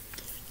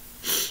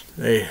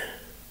 They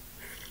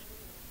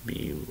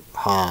be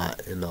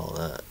hot and all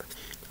that.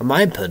 I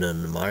might put it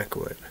in the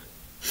microwave.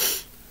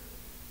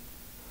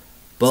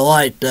 But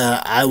like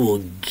that, I will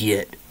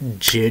get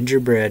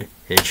gingerbread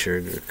and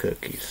sugar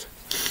cookies.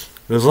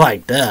 It was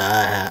like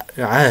that.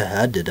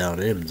 I did that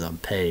on Amazon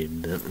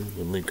paid.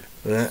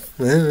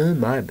 It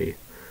might be.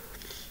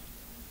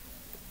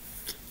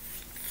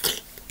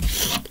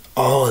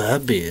 Oh,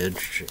 that'd be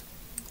interesting.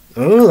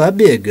 Oh, that'd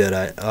be a good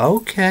idea.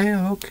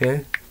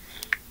 Okay.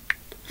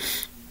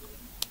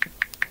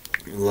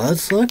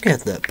 Let's look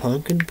at that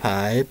pumpkin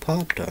pie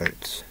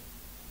Pop-Tarts.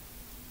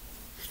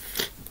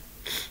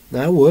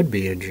 That would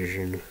be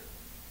interesting.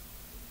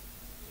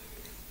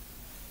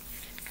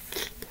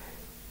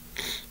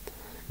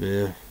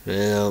 Yeah,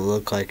 it don't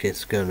look like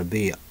it's gonna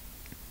be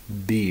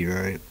B,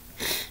 right?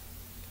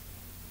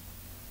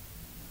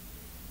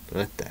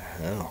 What the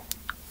hell?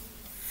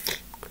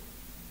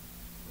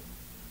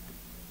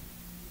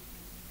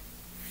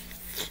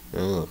 It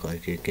look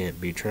like it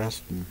can't be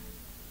trusted.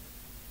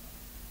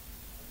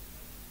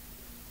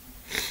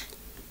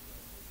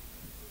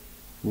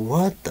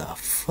 What the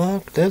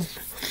fuck? That's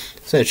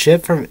a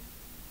ship from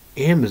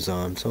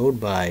Amazon sold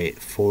by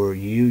for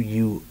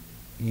UUA.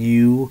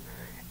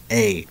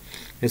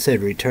 It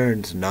said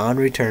returns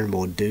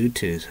non-returnable due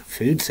to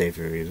food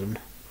safety reason.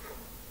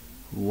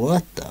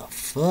 What the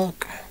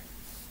fuck?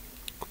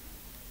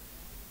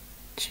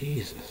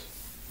 Jesus.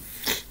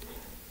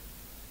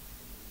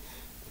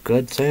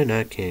 Good saying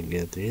I can't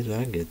get these.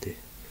 I get these.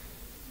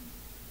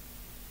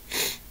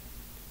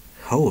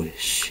 Holy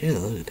shit,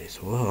 look at these.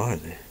 What are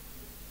they?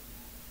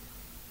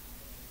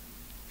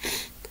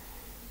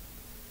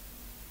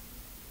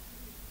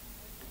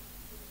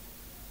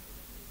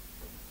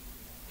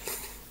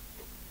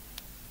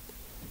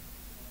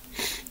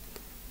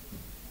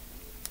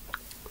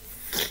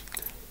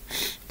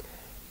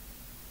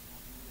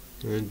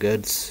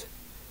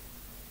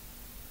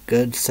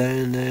 Good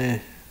saying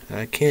there.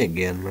 I can't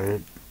get them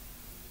right.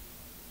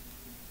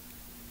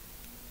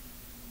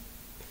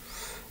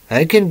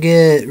 I can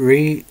get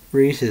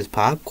Reese's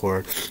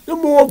popcorn. The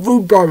more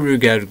food probably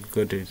guys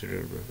go to.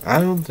 I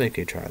don't think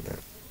he tried that.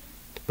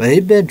 But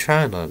he'd been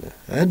trying on it.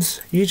 That's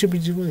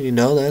YouTube, you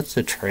know, that's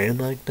a trend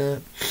like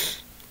that.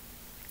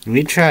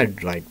 We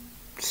tried like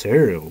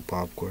cereal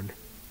popcorn.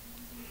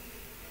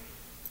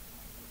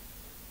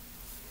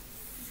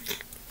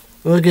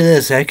 Look at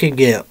this. I can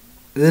get.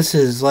 This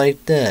is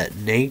like that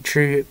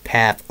Nature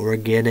Path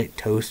Organic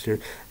Toaster.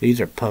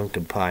 These are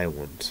pumpkin pie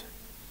ones.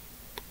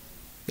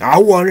 I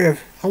wonder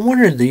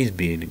if these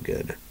be any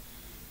good.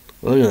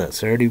 Look at that,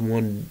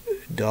 31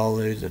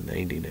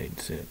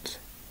 $6.99.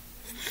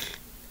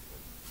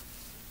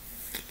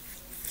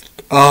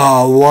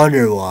 Oh, I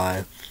wonder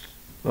why.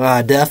 Well,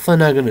 I'm definitely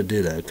not gonna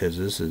do that because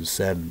this is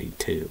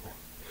 72.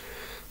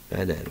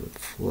 My dad would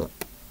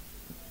flip.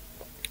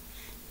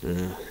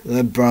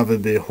 That'd probably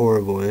be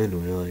horrible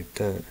anyway, like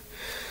that.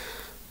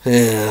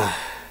 Yeah.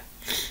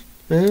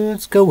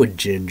 Let's go with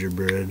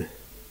gingerbread.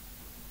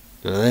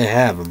 Well, they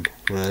have them.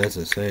 Well, that's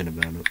a saying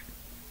about it.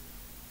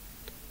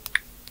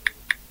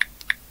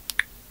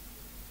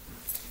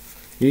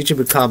 YouTube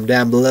would comment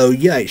down below.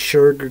 You like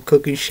sugar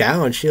cookie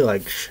challenge? You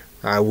like?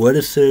 I would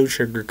assume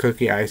sugar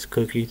cookie, ice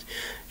cookies.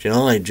 You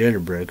don't like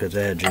gingerbread because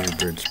they had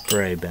gingerbread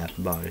spray back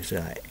in the body. So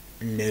like,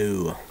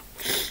 no.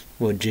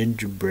 Well,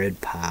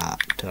 gingerbread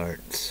pop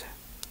tarts.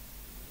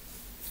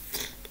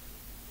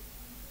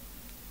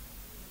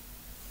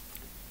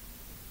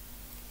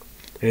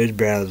 Here's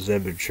brown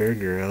cinnamon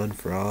sugar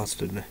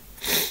unfrosted.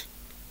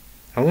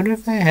 I wonder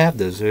if they have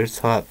those. There's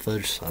hot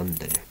fudge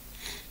sundae.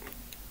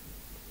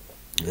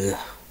 Ugh.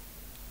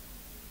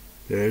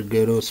 Very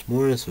good old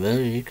s'mores,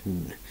 man.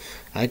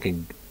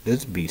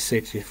 This would be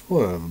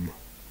 64 of them.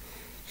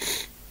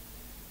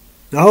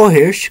 Oh,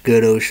 here's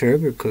good old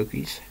sugar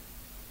cookies.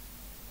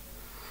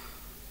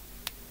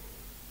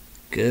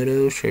 Good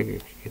old sugar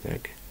cookies,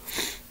 like.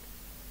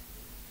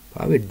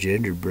 Probably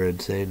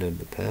gingerbread saying in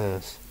the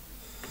past.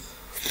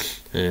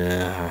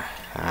 Yeah,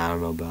 I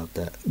don't know about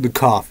that. The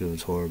coffee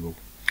was horrible.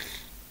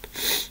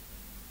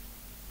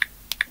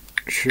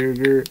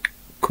 Sugar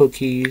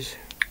cookies.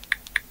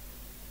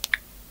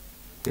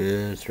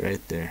 Yeah, it's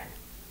right there.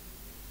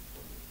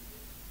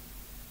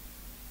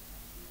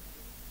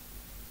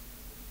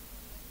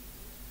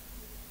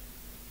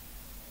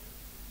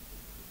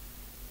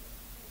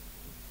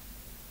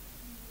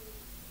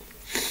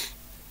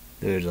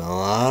 There's a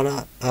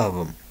lot of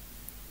them.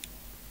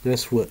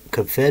 This what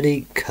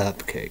confetti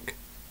cupcake.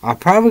 I'm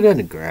probably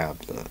gonna grab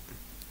that.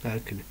 I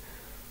could.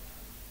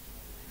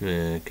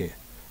 Yeah, okay.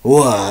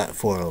 What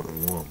for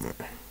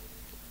Walmart?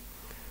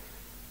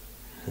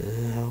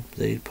 I hope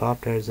these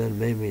Pop-Tarts done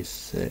made me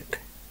sick.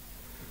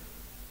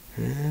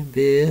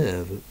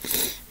 Yeah, but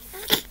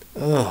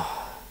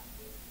oh.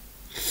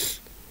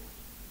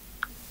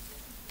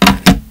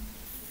 I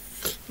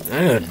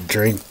gotta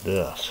drink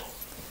this.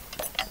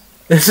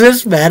 Is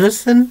this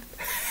medicine?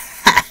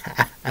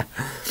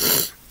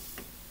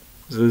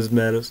 Is this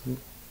medicine?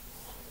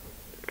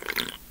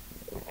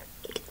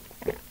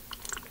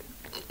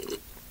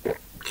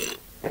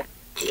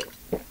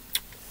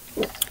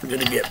 I'm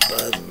gonna get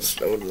buzzed and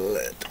stoned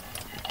lit.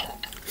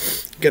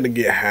 Gonna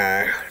get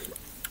high.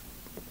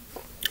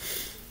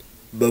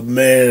 But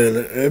man,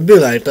 it'd be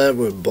like that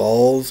with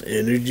Balls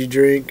energy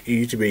drink. It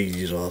used to be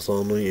just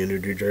only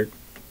energy drink.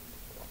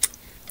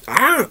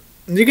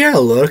 You gotta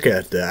look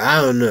at that.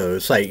 I don't know.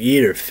 It's like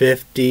either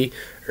 50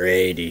 or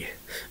 80.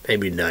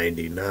 Maybe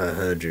 90, not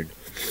 100.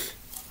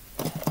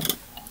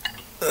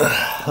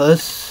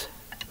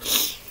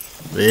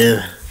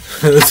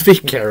 Let's be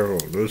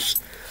careful.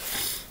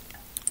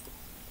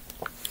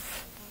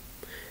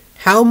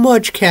 How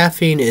much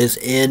caffeine is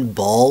in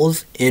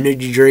Balls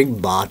energy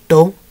drink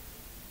bottle?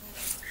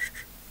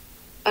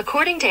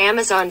 According to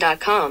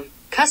Amazon.com,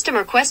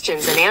 customer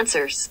questions and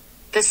answers.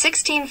 The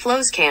 16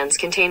 Flows cans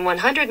contain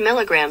 100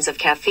 milligrams of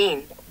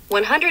caffeine,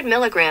 100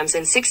 milligrams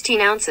in 16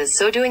 ounces.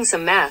 So doing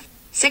some math,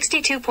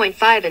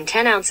 62.5 in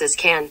 10 ounces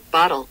can,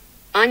 bottle.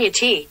 Anya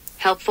T,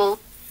 helpful?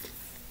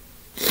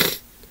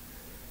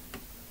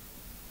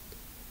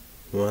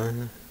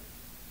 What?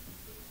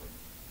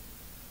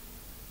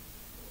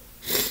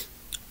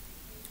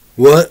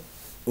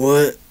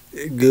 What?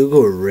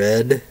 Google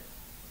Red?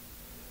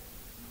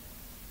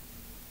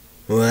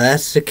 Well,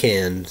 that's the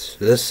cans.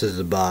 This is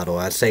the bottle.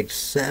 I think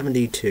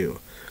 72.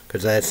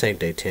 Because I think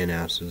they 10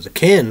 ounces. The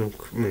can,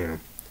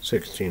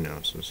 16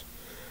 ounces.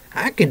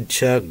 I could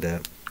chug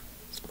that.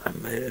 It's my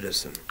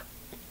medicine.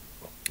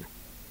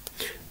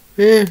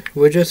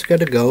 We're just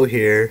gonna go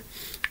here.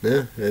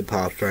 It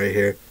pops right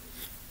here.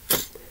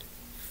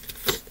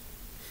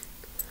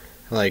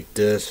 Like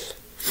this.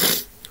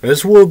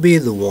 This will be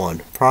the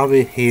one.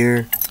 Probably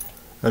here.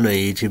 I know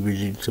YouTube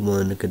is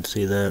someone that can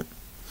see that.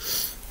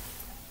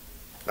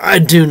 I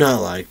do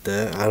not like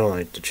that. I don't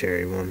like the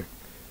cherry one.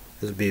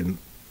 This would be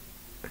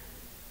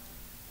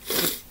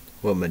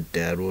what my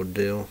dad would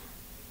do.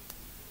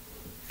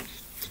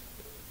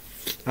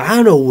 I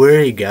don't know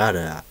where he got it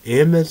at.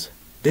 Amazon?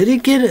 Did he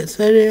get it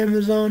at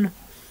Amazon?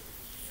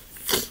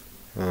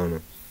 I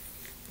don't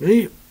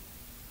know.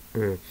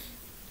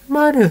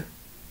 Might have.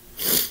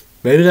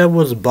 Maybe that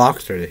was a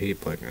Boxster that he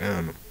put. I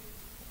don't know.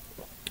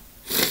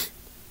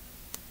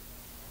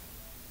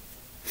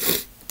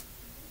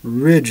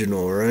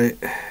 Original, right?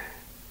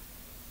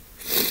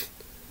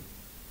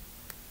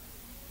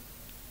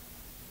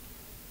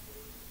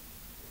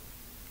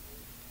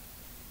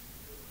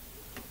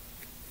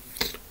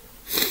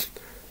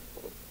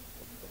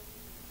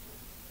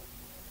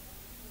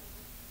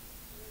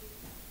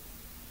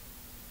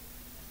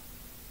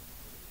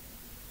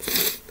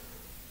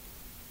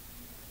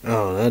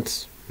 Oh,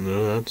 that's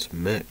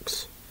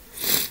mix.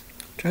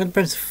 Try to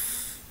press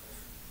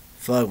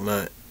Fuck,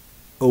 my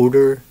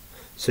older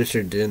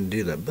sister didn't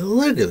do that. But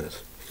look at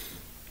this.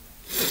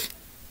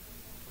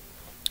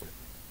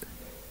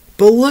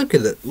 But look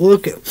at it.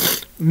 Look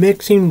at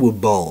mixing with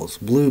balls,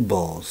 blue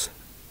balls.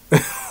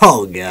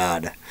 Oh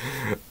God.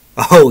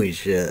 Holy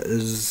shit.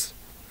 This is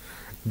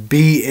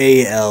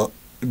BAWLS.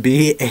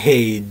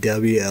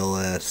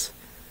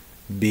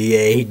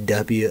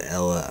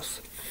 BAWLS.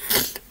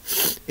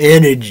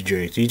 Energy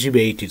drinks. YouTube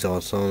 80s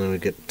also, and then we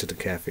get to the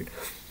caffeine.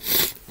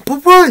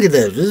 But look at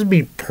this. This would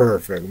be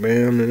perfect,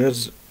 man. And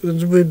this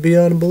would be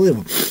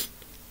unbelievable.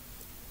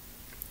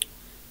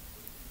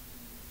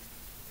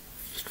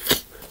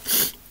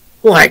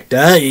 Like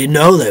that, you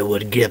know they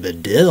would give a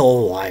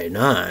deal. Why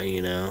not,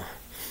 you know?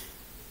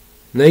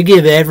 They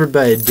give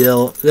everybody a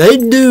deal. They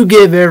do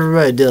give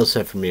everybody a deal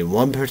except for me.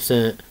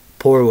 1%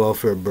 poor,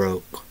 welfare,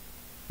 broke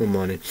for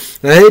money.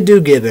 They do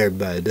give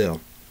everybody a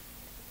deal.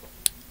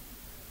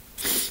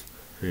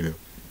 You know.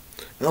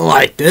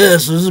 Like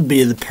this would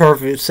be the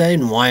perfect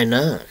setting. Why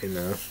not, you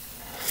know?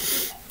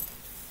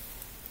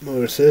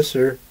 My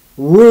sister,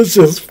 rich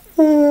as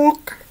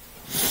fuck.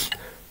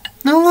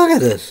 Now look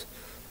at this.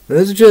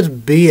 This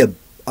just be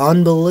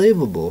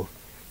unbelievable.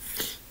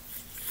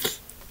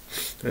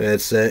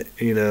 It's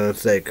you know,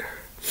 it's like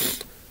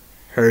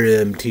her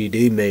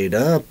MTD made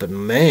up,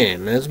 and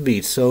man, that'd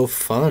be so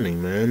funny,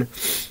 man.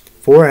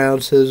 4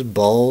 ounces,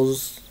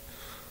 balls,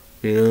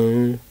 you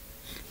know,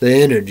 the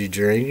energy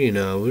drink, you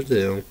know, was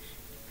the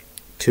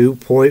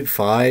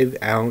 2.5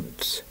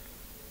 ounce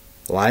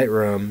light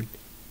rum,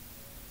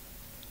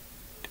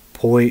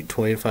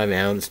 0.25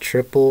 ounce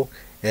triple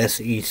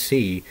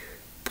SEC,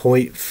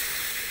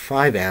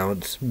 0.5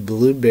 ounce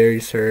blueberry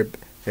syrup,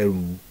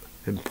 and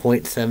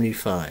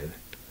 0.75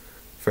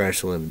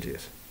 fresh lemon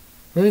juice.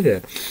 Look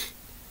at that.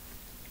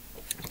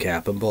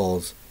 Cap and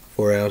balls.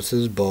 4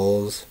 ounces,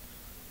 balls,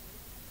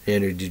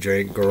 energy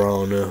drink,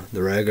 Corona,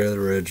 the regular, the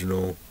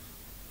original,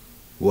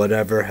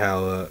 whatever,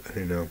 how,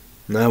 you know,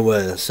 not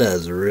what it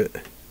says.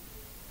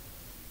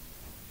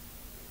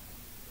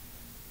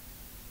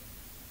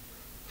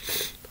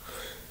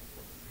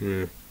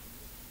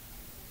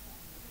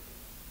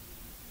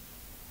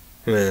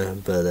 Yeah,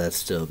 but that'd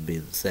still be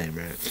the same,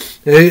 right?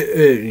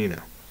 You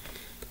know.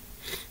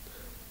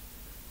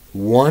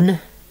 1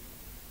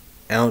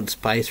 ounce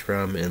spice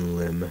rum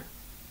and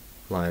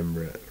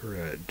lime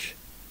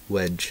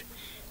wedge.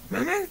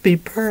 Man, that'd be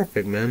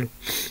perfect, man.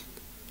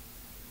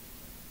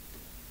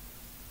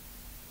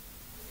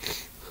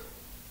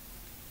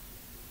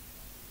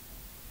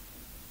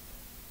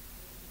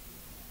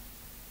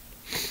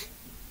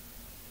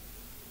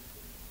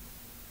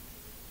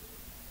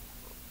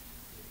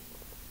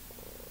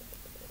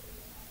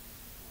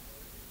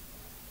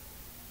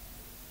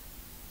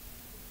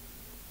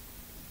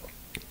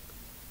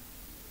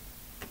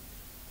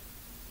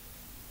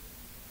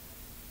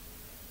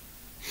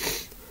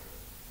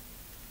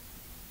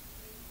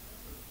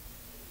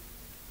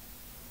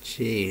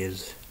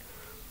 Jeez.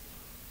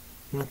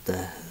 What the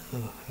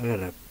hell? I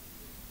gotta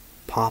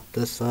pop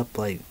this up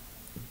like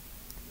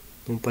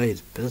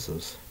nobody's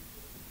business.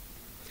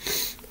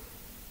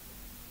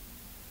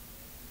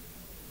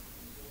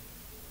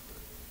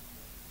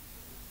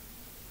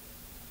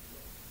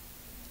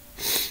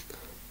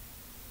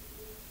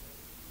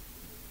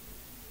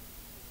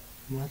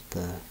 What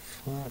the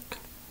fuck?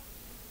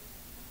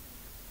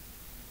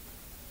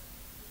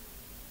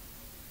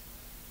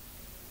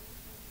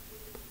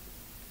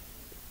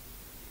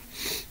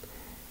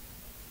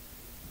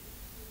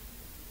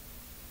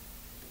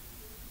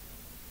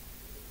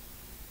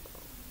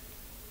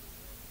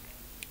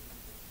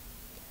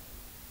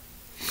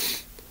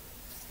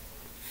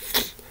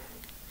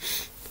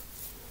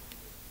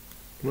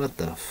 What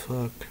the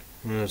fuck?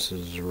 This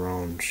is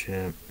wrong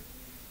shit.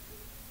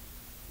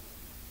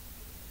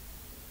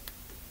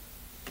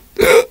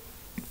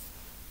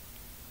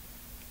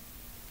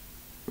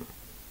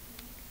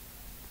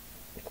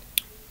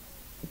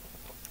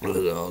 Look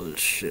at all this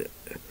shit.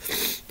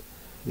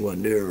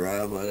 When you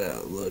arrive, I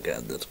gotta look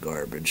at this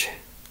garbage.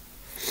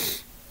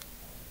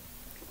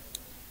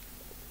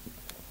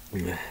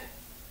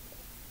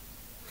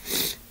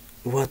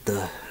 What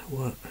the?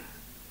 What?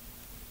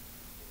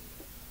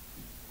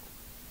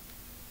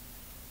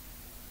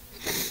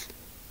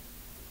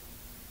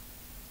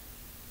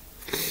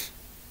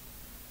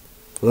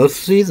 Let's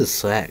see the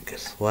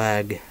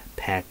swag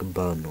pack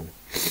bundle.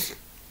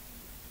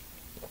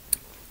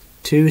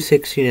 2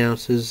 16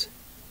 ounces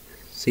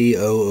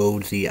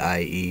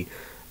COOZIE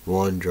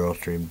 1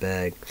 drawstring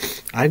bag.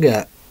 I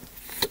got,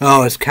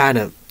 oh, it's kind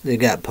of, it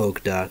got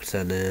polka dots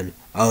and then,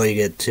 oh, you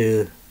get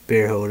 2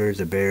 beer holders,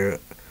 a beer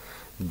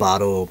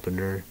bottle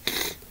opener.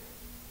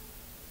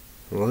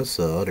 What's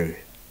the other?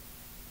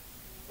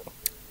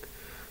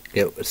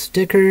 Get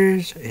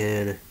stickers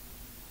and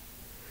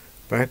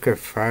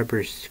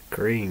microfiber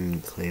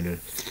screen cleaner.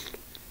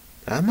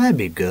 That might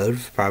be good,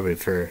 probably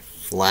for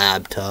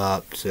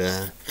laptops,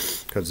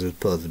 because it's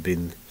supposed to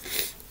be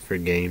for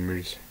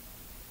gamers.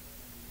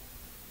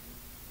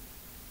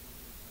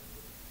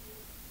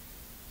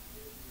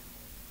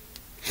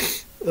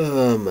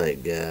 Oh my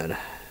god.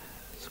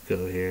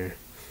 go here.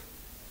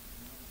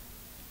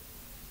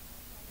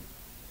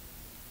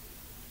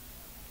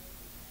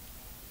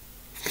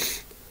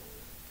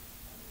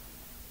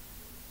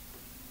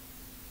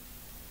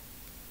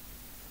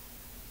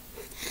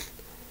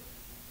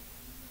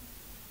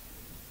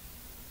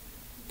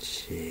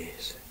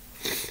 Jeez.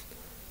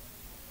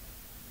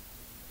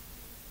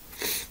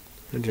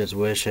 I just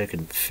wish I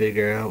could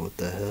figure out what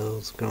the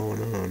hell's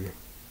going on.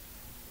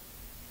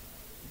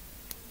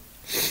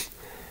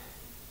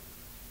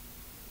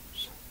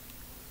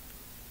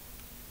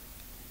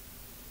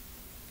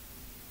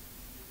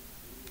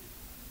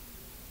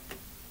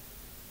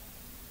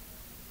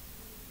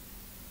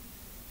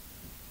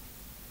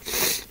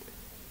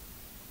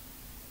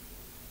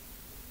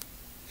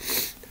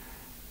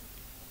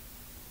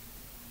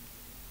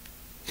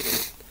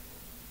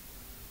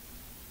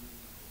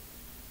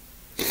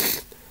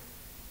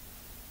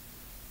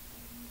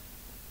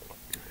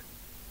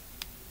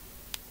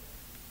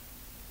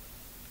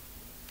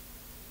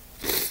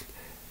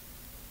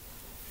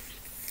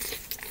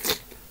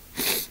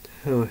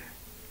 Oh.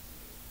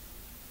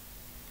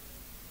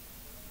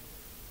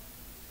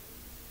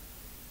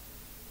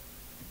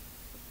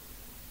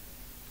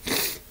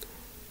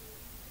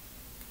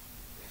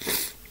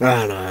 I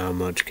don't know how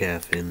much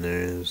caffeine there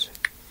is.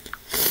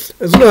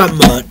 It's not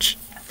much.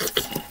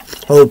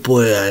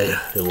 Hopefully,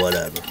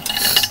 whatever.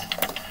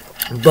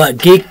 But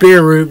Geek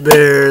Beer, Root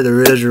Beer,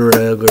 there is a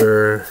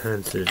regular,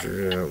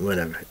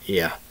 whatever.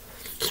 Yeah.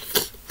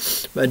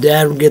 My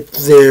dad would get the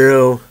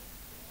zero.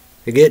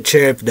 I get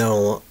cherry if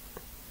don't.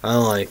 I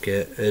like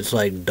it. It's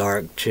like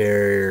dark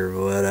cherry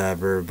or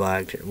whatever,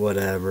 black cherry,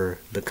 whatever,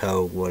 the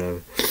Coke,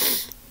 whatever,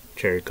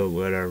 cherry Coke,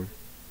 whatever.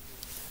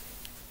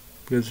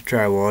 Let's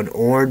try one.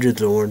 Orange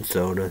is orange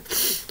soda.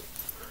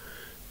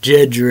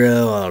 Ginger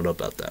ale, I don't know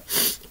about that,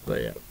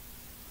 but yeah.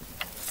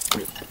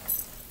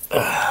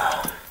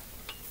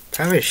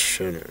 Probably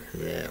shouldn't.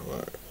 Yeah,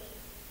 what?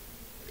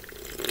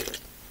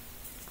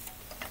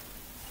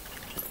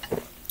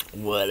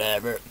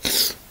 Whatever.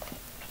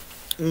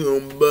 I'm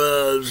gonna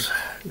buzz.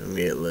 I'm gonna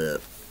get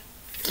lit.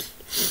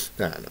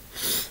 I don't know.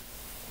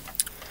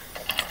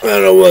 I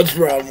don't know what's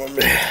wrong with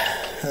me.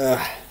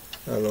 I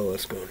don't know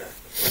what's going on.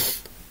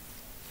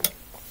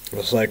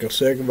 It's like a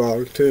second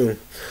bottle too.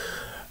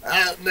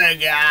 Oh my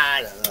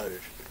god.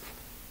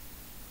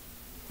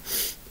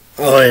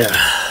 Oh yeah.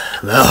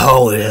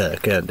 Oh yeah, I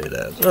can't do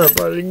that.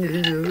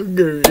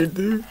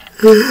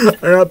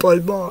 I gotta play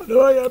ball.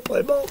 No, I gotta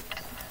play ball.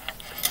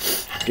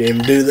 Can't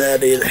even do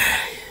that either.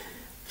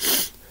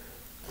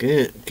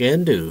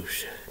 Can do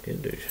shit,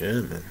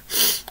 man.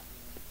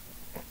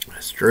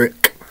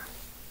 Strict.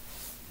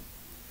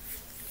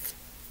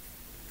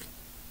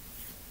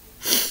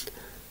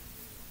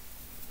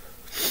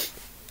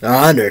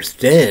 I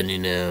understand, you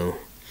know.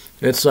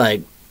 It's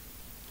like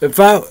if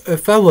I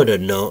would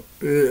have known,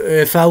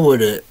 if I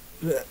would have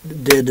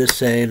did the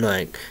same,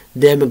 like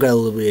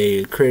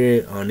demographic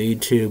credit on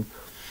YouTube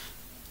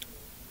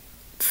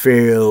for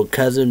your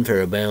cousin for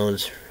a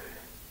balance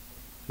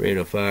rate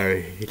of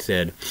fire, he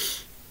said,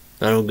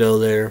 I don't go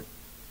there.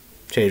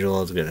 Change the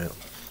laws gonna help.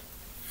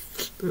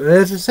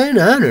 That's the same.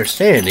 I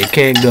understand. He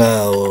can't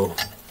go,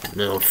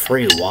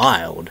 free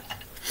wild.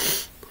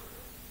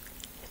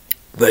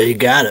 But you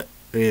got it,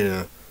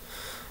 But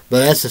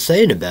that's the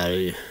saying about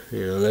it.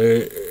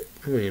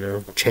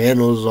 There,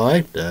 channels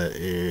like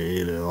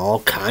that. All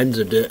kinds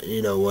of,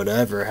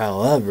 whatever.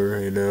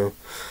 However,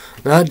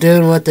 not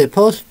doing what they're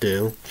supposed to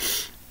do.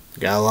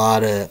 Got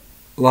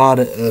a lot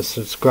of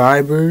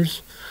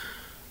subscribers.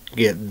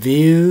 Get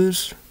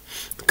views.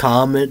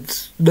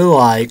 Comments, the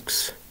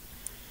likes.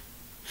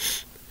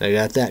 They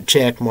got that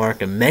check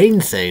mark, and main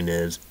thing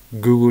is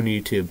Google and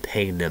YouTube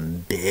paying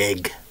them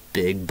big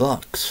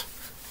bucks,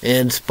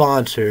 and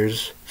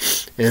sponsors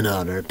and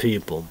other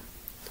people.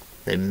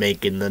 They're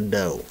making the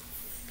dough.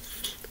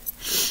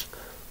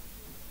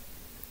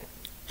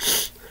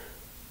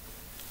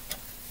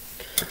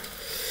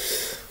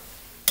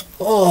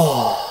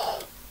 Oh,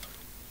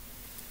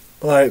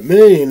 like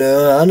me,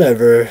 I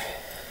never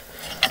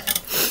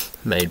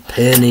made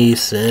penny,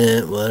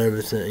 cent,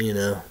 whatever,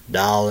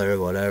 dollar,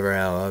 whatever,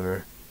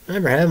 however.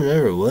 Never have,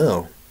 never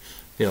will.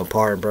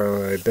 Part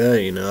like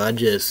that, I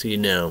just,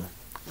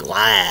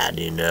 glad,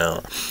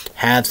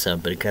 have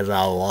something because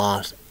I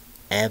lost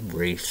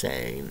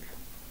everything.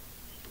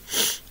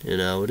 It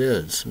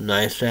is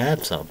nice to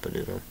have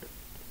something,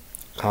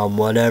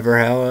 whatever,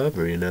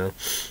 however,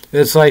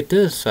 It's like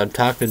this. I'm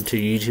talking to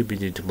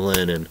YouTube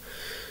Lynn and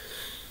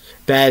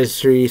Bad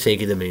History,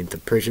 thank you to me,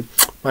 appreciate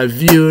my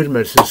viewers,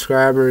 my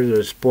subscribers,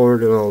 the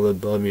support, and all the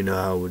above. You know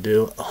how we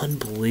do.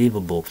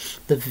 Unbelievable.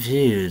 The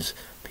views.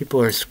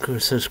 People are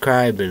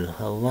subscribing,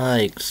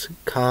 likes,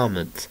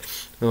 comments.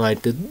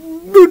 Like the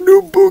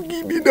new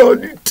boogie me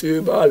on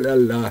YouTube. Ah, la,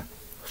 la.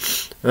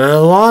 A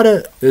lot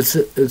of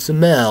it's a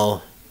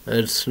male.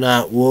 It's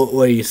not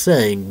what you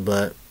think,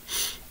 but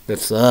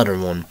it's the other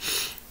one.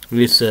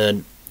 We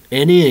said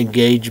any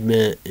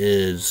engagement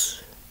is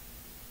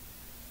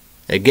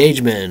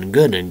engagement and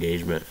good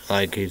engagement.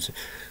 Like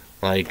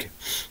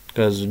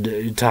Because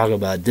you talk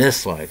about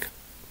dislike,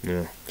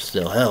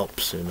 still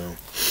helps,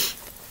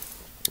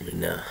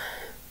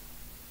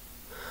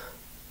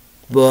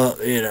 But,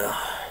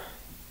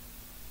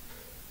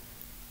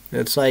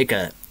 it's like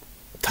a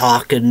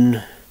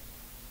talking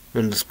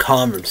in this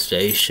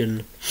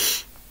conversation.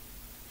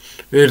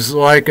 It's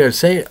like I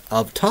say,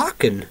 of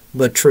talking,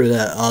 but true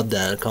that of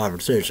that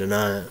conversation.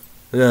 I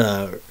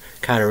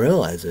kind of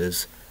realize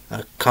is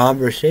a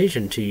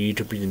conversation to you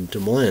to be to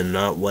win,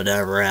 not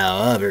whatever,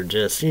 however,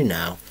 just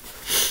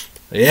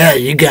yeah,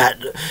 you got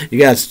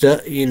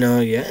stuff,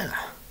 yeah.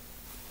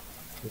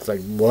 It's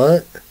like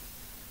what?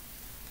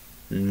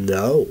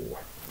 No.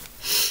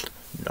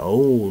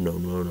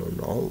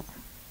 No.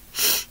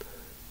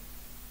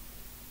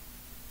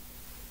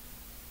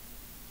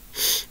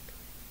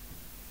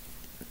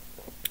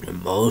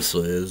 And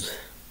mostly is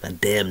my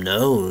damn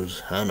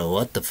nose. I don't know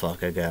what the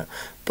fuck I got.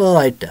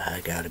 But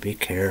I gotta be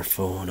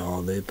careful and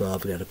all the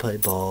above. I gotta play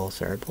ball.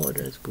 Sorry, I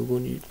apologize. Google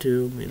and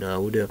YouTube. We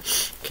do.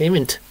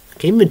 Can't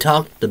even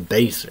talk the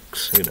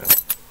basics,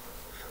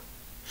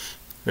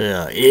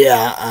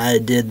 Yeah, I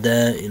did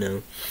that,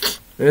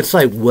 It's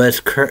like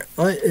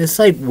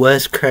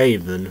Wes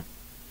Craven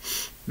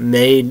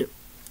made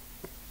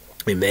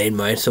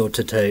myself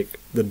to take.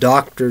 The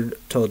doctor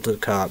told the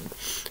cop,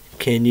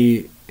 Can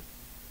you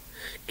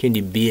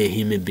be a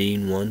human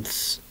being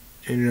once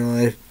in your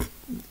life?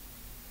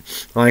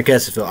 Well, I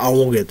guess I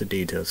won't get the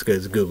details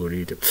because Google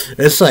YouTube.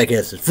 It's like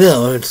as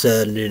Phil and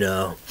said,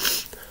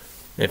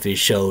 if he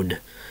showed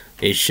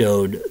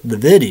the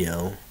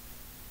video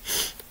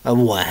of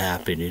what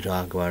happened, you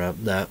talk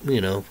about that,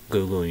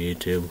 Google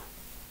YouTube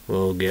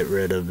will get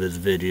rid of his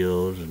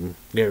videos and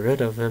get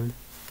rid of him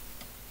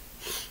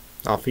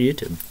off of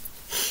YouTube.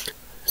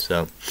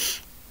 So.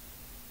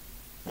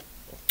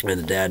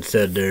 And the dad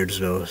said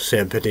there's no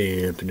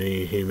sympathy,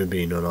 empathy, human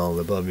being, on all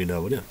the above, we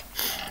do.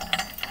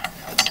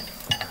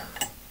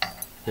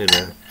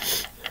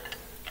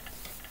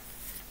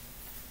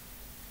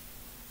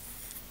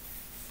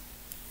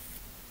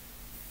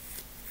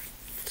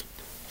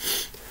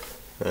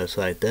 That's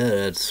like that.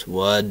 That's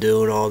why I'm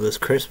doing all this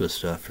Christmas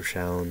stuff for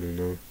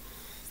Shallon,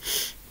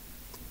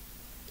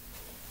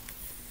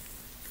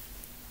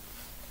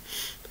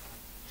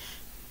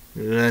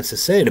 And that's the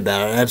saying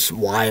about it. That's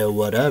why or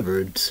whatever.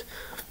 It's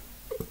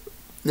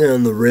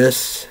and the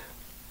risks.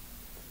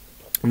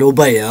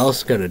 Nobody else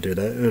is gonna do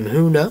that, and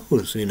who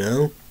knows,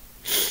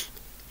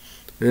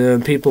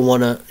 people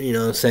want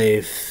to,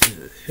 say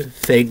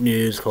fake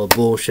news, called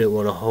bullshit,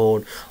 want to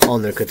hold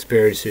on their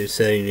conspiracy,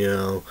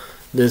 saying,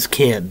 this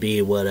can't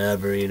be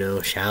whatever,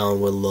 Shallon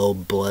with low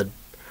blood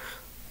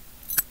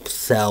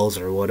cells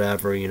or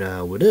whatever, we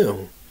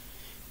do.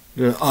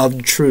 Of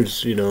the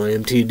truths,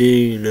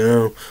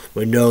 MTD,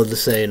 we know the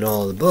saying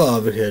all the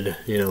above, because,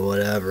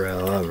 whatever,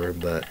 however,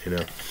 but,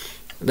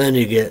 then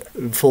you get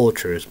full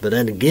truths. But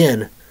then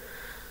again,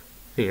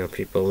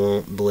 people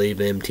won't believe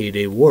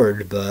MTD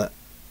word, but,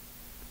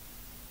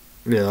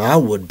 I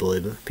would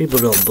believe it. People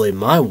don't believe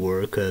my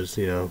word because,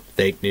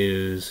 fake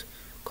news,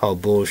 call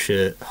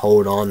bullshit,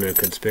 hold on to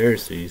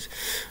conspiracies.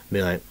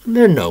 Be like,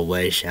 there's no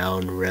way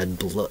Shallon red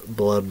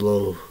blood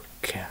low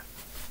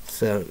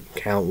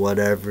count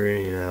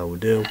whatever, we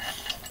do.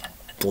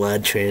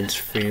 Blood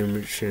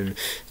transfusion,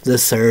 the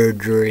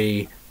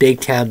surgery,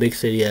 big town, big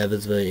city,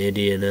 Evansville,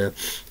 Indiana,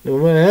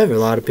 and whatever. A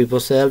lot of people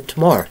say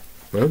tomorrow.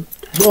 Well,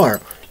 tomorrow,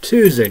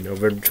 Tuesday,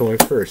 November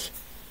 21st.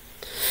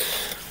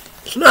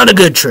 It's not a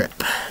good trip.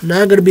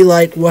 Not going to be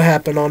like what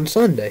happened on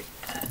Sunday.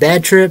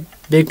 Bad trip,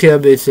 big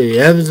town, big city,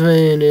 Evansville,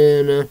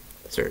 Indiana,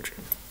 surgery.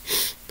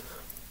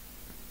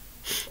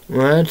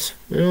 Well,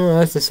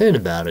 that's the saying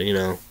about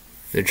it,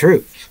 the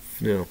truth,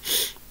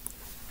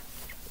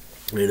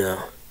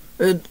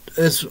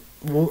 It's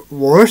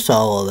worse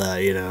all of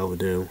that, we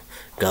do.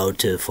 Go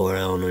to Fort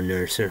Eleanor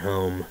nursing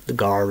home, the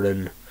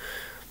garden,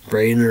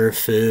 bringing her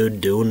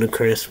food, doing the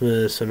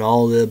Christmas, and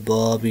all the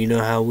above,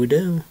 how we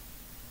do.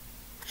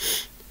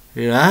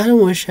 I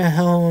don't wish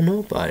hell on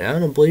nobody. I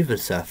don't believe in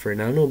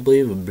suffering. I don't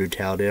believe in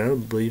brutality. I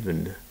don't believe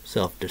in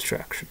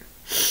self-destruction.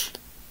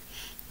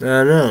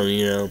 I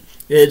know,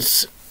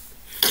 it's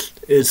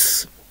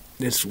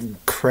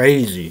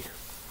crazy.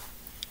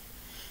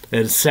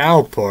 In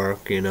South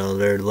Park,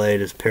 their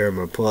latest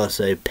Paramount Plus,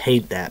 they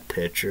paint that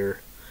picture,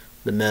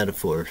 the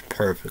metaphors,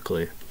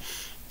 perfectly.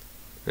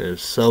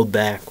 It's so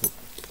backward.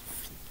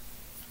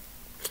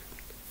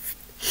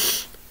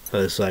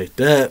 It's like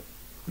that.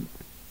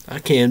 I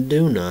can't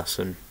do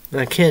nothing.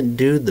 I can't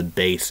do the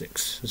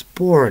basics. It's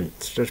boring.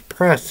 It's just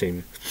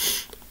depressing.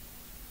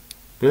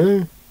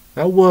 I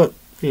want,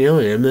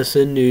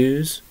 MSN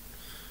News,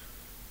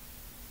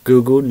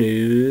 Google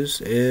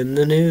News, and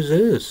the news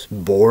is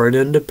boring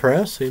and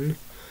depressing.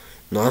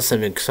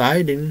 Nothing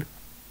exciting.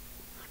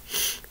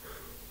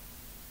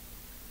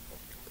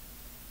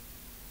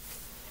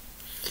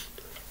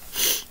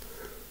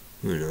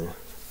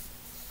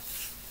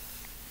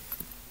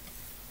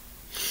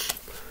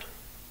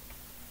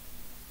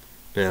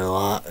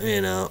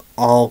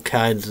 All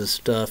kinds of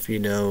stuff,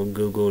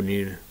 Google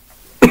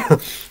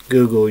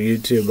Google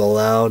YouTube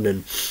aloud,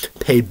 and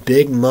pay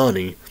big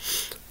money,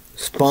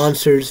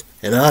 sponsors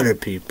and other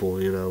people,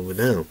 with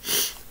them.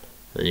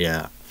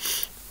 Yeah,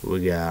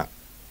 we got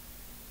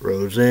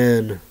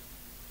Roseanne,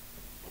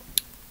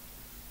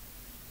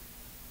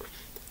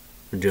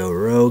 Joe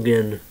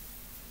Rogan,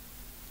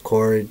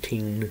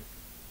 Quarantine,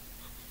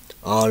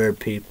 other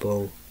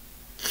people,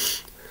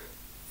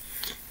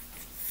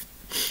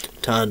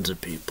 tons of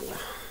people.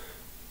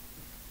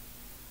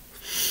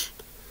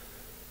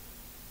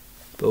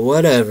 But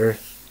whatever,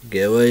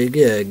 get what you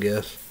get, I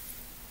guess.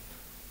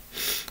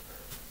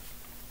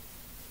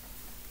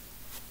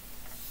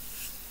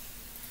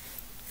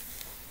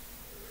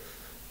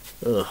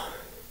 Ugh.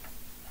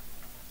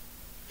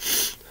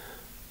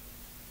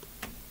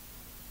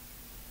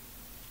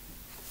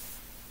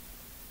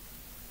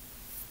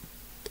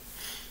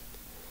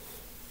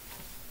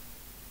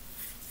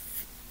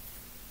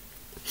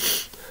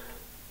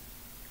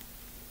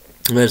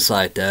 It's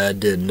like that. I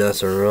did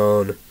nothing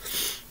wrong.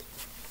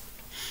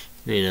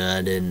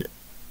 I didn't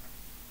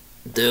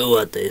do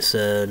what they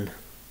said.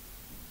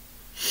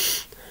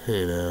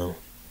 I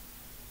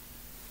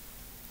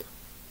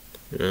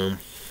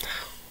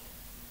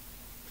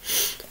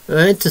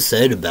hate to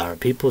say it about it.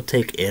 People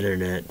take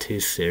internet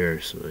too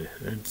seriously.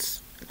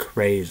 It's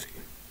crazy.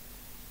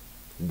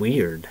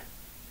 Weird.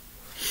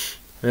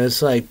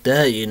 It's like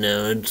that,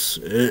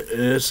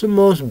 it's the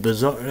most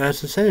bizarre.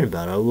 That's the thing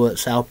about it. What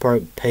South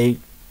Park paid.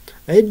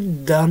 They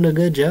done a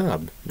good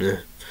job.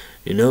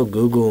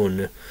 Google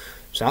and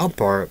South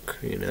Park,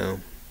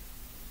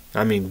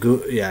 I mean,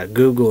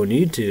 Google and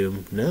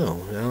YouTube,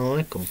 no, I don't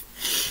like them.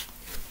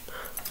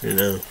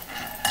 And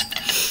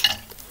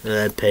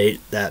I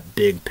paint that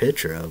big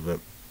picture of it.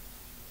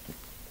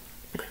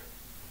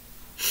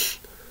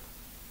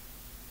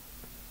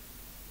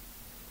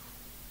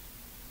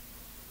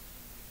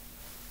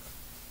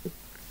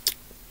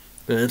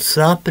 And it's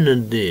something to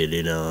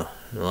do,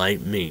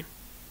 like me.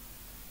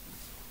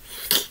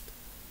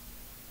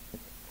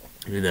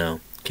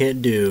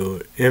 Can't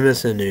do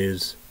MSN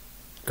News,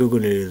 Google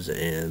News,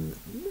 and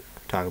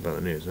talk about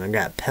the news. And I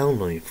got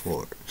penalty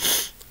for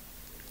it.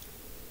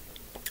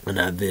 In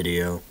that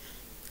video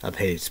of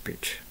hate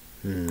speech.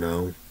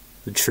 The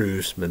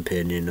truth, my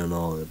opinion, and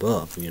all the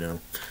above,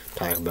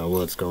 Talk about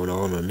what's going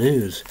on in the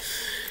news.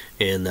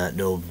 And that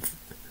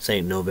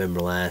St. November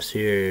last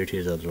year,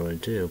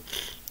 2022,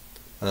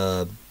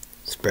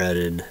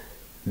 spreading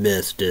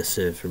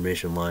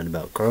disinformation line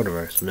about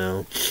coronavirus.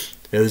 No.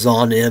 It was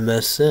on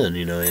MSN,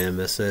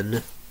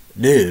 MSN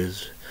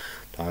News,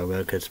 talking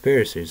about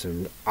conspiracies,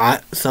 and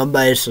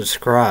somebody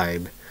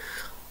subscribed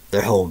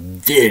their whole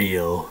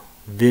video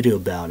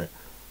about it.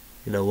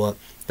 You know what?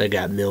 They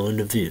got millions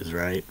of views,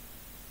 right?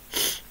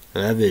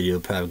 And that video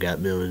probably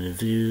got millions of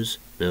views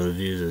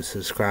of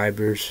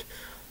subscribers,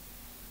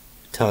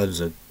 tons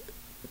of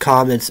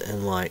comments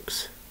and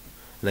likes.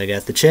 And they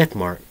got the check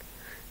mark.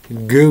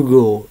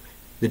 Google,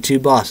 the two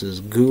bosses,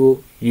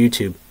 Google,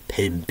 YouTube,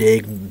 pay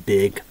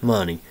big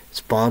money.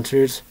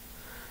 Sponsors,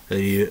 and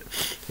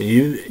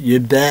you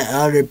bet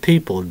other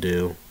people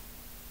do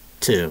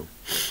too.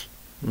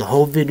 The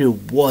whole video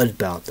was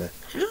about that.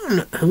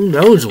 Who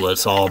knows what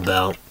it's all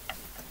about?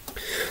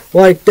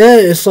 Like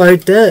that, it's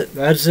like that.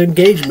 That's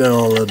engagement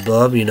all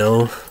above,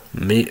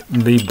 me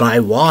by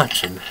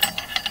watching.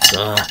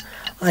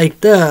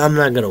 Like that, I'm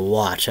not gonna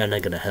watch. I'm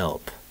not gonna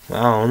help.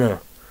 I don't know.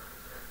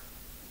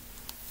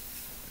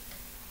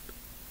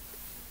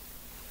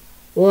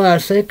 Well, I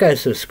think I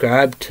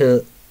subscribed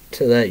to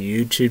that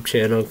YouTube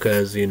channel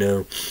because,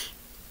 the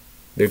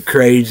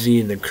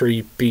crazy and the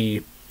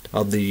creepy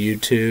of the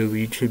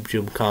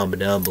YouTube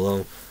comment down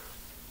below.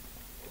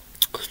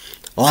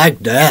 Like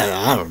that,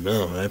 I don't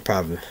know. That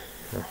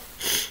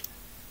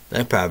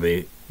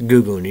probably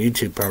Google and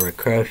YouTube probably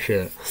crush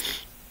it.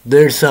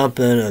 There's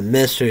something, a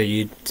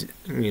mystery,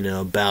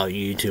 about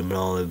YouTube and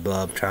all the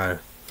above.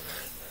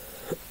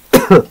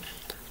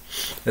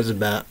 It's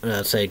about,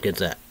 I think it's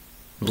that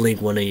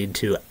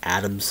Blink-182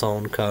 Adam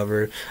song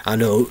cover. I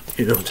know,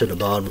 to the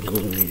bottom of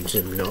Google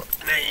YouTube,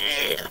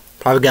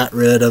 probably got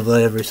rid of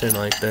everything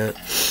like that.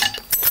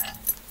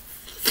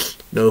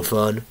 No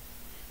fun.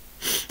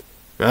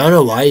 I don't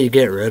know why you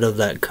get rid of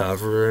that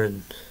cover,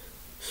 and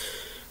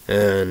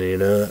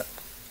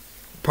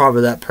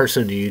probably that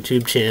person's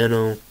YouTube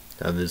channel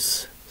of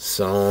his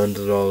sons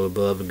and all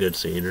above, a good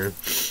singer.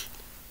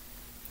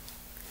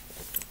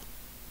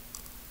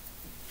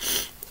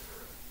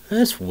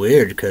 That's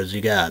weird because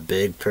you got a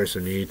big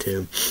person on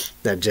YouTube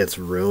that just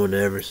ruined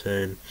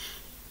everything.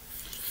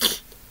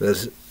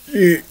 This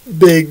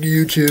big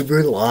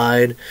YouTuber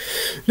lied,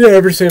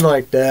 everything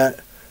like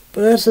that.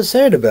 But that's the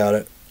sad about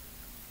it.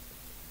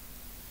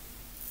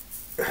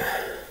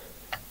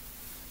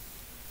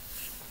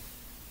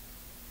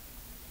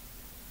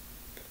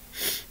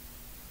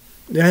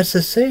 That's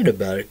the sad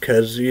about it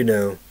because,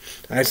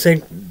 I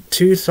think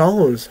 2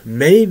 songs,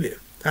 maybe.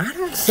 I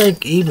don't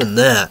think even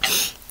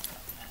that.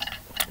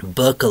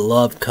 Book of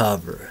Love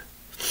cover.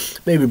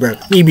 Maybe, bro.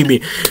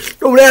 Me.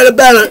 No doubt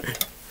about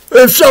it.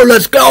 If so,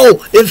 let's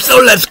go. If so,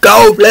 let's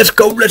go. Let's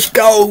go. Let's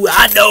go.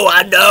 I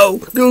know.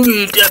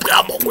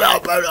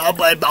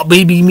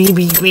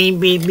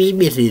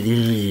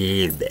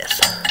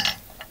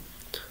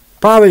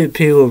 Probably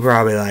people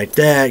probably like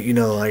that,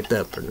 like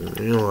that,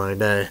 like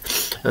that,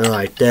 and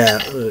like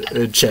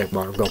that. Check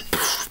mark. Go.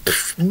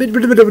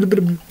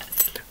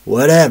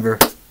 Whatever.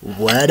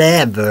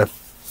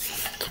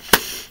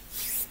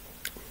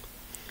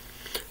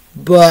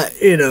 But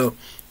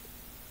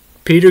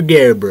Peter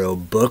Gabriel,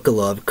 Book of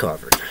Love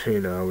covered. We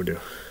do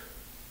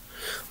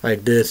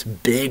like this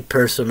big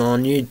person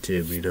on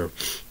YouTube.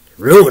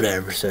 Ruin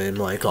everything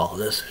like all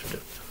this.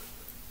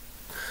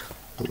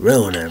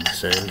 Ruin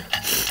everything.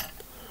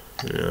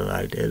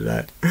 I did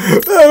that.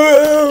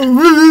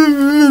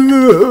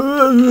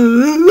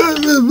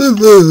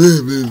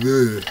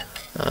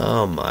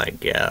 Oh my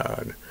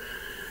God.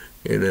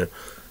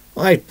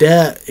 Like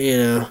that,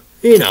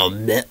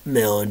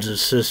 millions of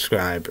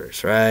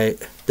subscribers, right?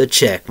 The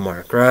check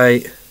mark,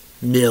 right?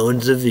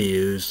 Millions of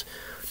views,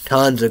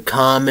 tons of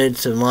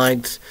comments and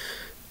likes.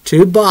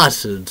 Two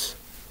bosses.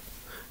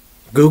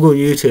 Google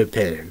YouTube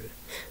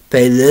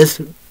pay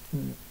this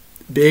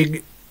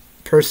big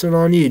person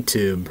on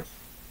YouTube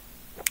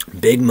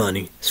big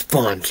money,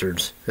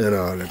 sponsors, and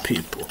other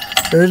people.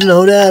 There's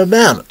no doubt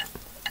about it.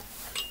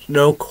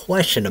 No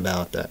question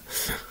about that.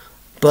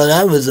 But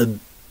that was a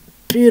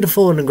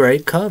beautiful and a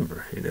great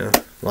cover,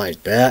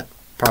 like that.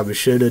 Probably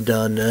should have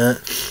done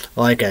that,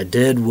 like I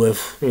did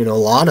with, a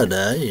lot of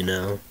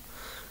that,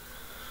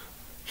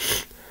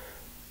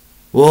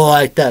 Well,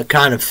 like that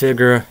kind of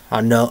figure,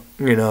 I know,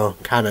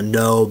 kind of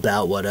know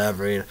about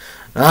whatever,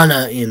 I'm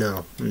not,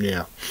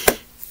 yeah.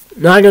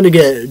 Not gonna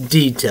get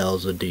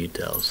details of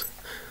details.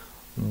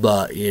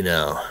 But,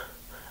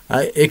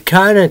 it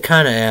kind of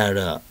added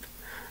up.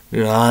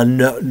 I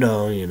know,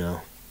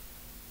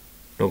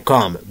 no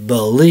comment. But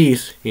at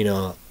least,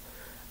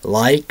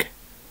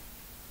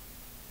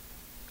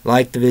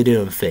 like the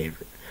video and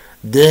favorite.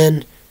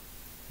 Then,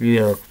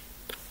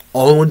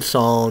 own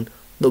song,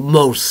 the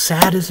most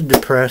saddest,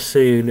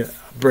 depressing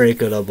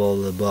breakup of all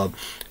the above.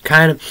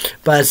 Kind of,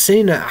 but I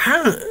seen it,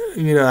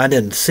 I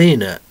didn't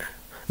seen it.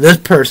 This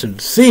person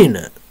seen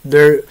it.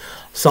 Their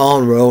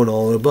song wrote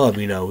all the above,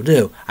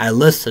 do. I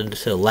listened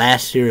to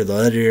last year, the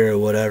other year, or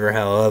whatever,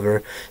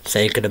 however,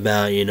 thinking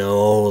about, a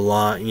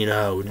lot,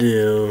 how we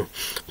do.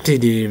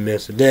 TD,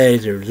 miss the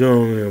days, or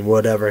Zoom, or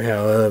whatever,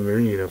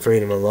 however,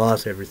 freedom and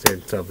loss,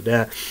 everything, stuff like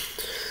that.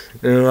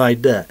 And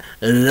like that.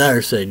 And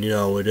another thing, we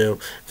do.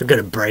 If we're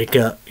gonna break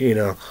up,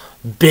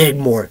 big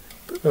more.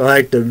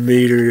 Like the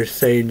meter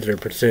things or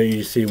percent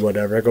you see,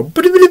 whatever. I go,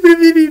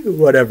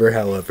 whatever,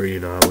 however,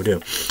 how we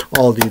do.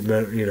 All these,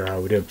 how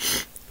we do.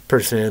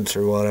 Percents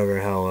or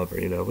whatever, however,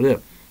 we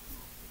do.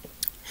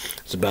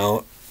 It's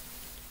about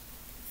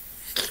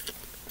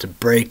the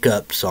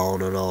breakup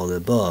song and all the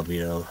above,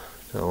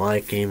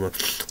 liking,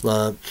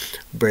 love,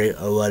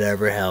 break, or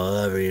whatever,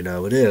 however, we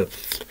do.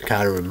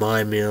 Kind of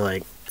remind me,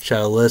 like, should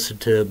I listen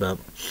to, but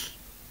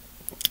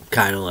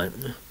kind of like,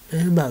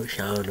 about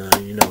Shauna,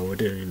 we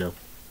do,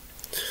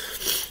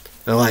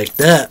 I like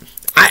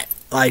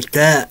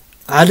that.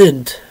 I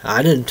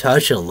didn't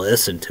touch and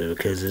listen to it,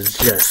 because it's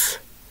just,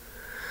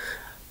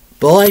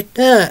 but like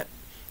that,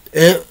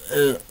 it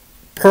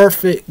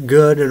perfect,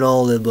 good, and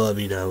all the above,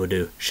 we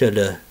do. Should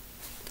have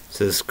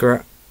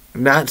subscribe,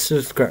 not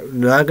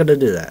gonna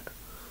do that.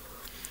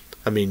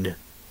 I mean,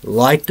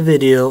 like the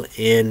video,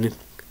 and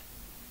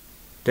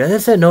did I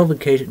say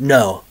notification?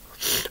 No,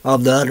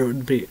 of the other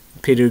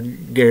Peter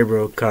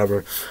Gabriel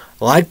cover.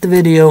 Like the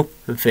video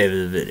and favorite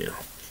the video.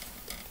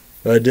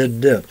 But I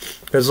didn't do it.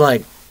 Because,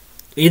 like,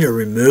 either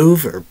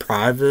remove or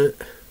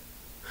private.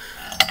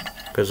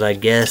 Because I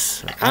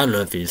guess, I don't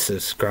know if you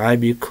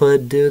subscribe, you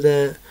could do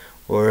that.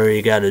 Or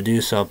you gotta do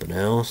something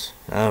else.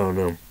 I don't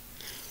know.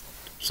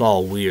 It's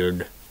all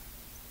weird.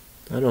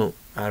 I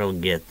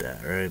don't get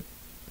that, right?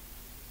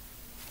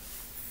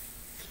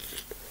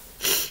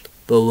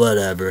 But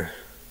whatever.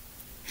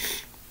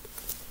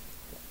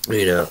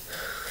 That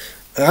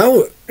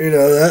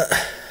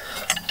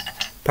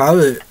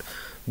probably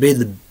be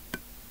the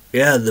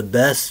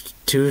best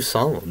two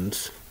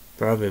songs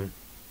probably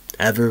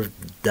ever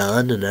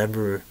done and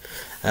ever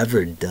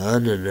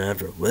done and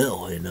ever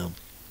will,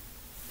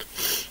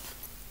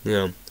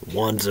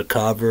 one's a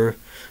cover,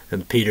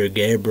 and Peter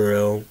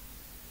Gabriel,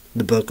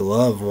 The Book of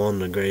Love, one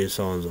of the greatest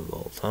songs of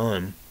all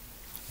time.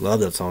 Love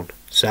that song.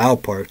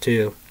 South Park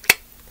too.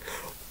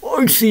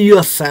 I see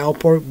you, South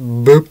Park.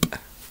 Boop.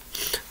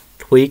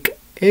 Tweek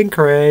and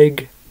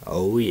Craig.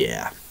 Oh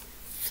yeah.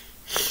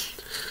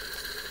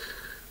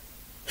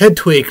 Head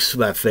Tweek's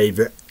my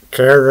favorite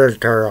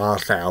character on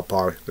South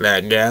Park.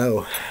 Let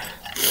go.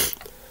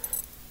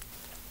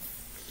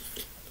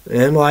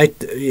 And like,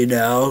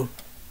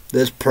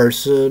 this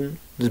person,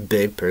 this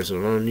big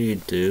person on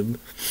YouTube,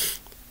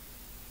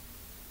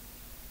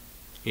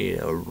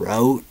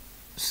 wrote,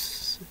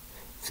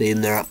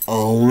 sing their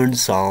own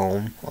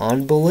song.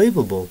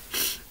 Unbelievable.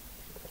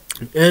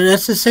 And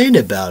that's the thing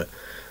about it.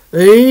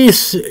 You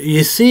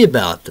see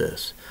about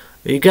this.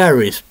 You gotta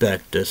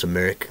respect this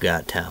America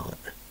Got Talent.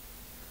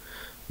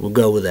 We'll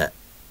go with that.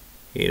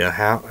 You know,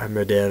 Hal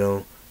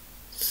Armadillo,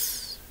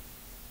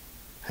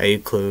 Heidi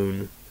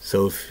Klum,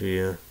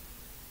 Sophia,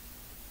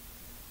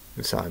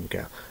 and Simon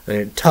Cowell. And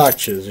it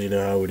touches, you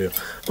know, how we do.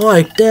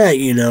 Like that,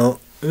 you know.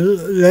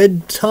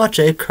 They'd touch,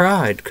 they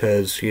cried,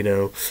 because, you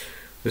know,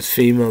 this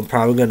female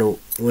probably gonna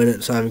win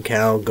it. Simon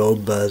Cowell,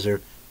 gold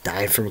buzzer,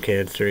 die from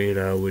cancer, you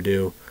know, we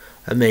do.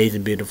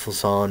 Amazing, beautiful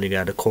song. You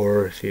got a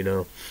chorus, you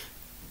know,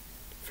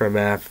 from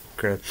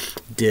Africa.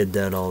 Did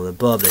that all the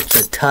above. They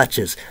said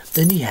touches.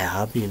 Then you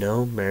have, you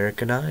know,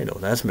 American Idol.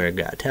 That's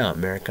America Got Talent,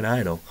 American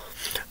Idol.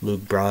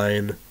 Luke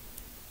Bryan.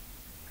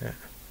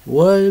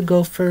 What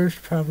go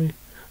first, probably?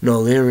 No,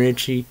 Lionel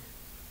Richie,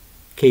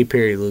 Katy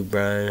Perry, Luke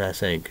Bryan, I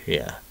think,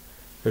 yeah.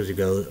 Does he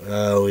go?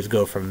 Always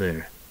go from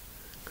there,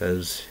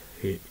 because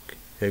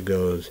it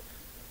goes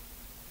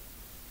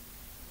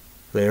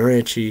Lionel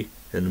Richie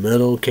in the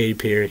middle, Katy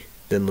Perry,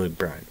 then Luke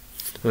Bryan.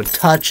 When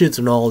touches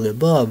and all the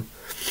above,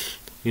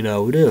 you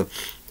know we do,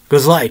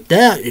 because like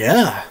that,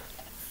 yeah.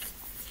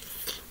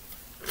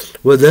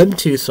 With them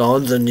two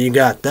songs, and you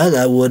got that,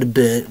 that would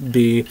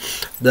be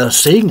the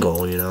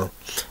single, you know.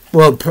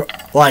 Well,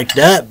 like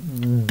that,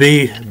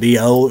 be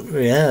old.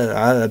 Yeah,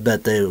 I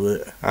bet they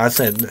would. I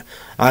said,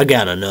 I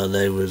gotta know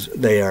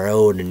they are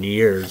old in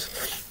years.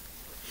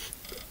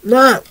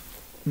 Not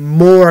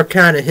more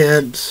kind of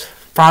hints.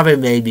 Probably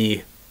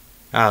maybe,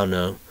 I don't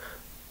know.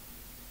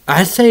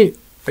 I think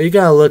you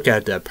gotta look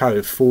at that.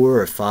 Probably 4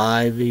 or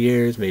 5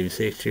 years, maybe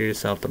 6 years,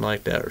 something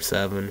like that, or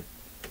 7.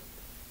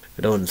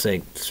 I don't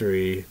think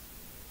 3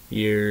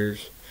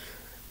 years.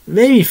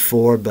 Maybe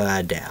 4, but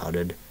I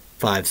doubted.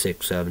 5,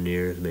 6, 7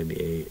 years, maybe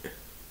 8.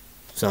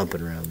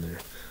 Something around there.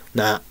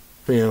 Not,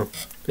 you know,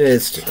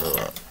 it's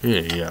still,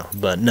 yeah,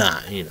 but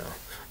not, you know,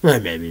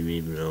 maybe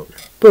even older.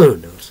 But who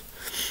knows?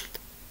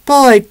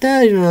 But like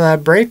that, you know,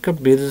 that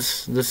breakup be the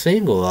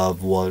single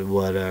of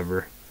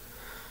whatever.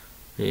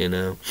 You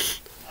know.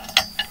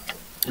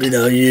 You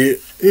know, you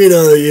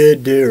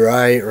do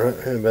right,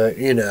 but,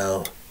 you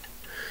know,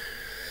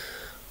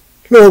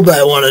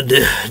 nobody want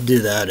to do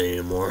that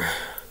anymore.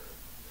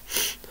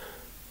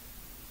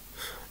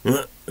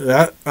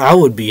 That I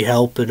would be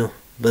helping,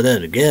 but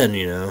then again,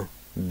 you know,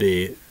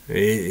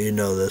 you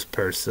know this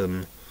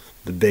person,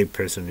 the big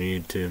person on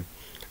YouTube,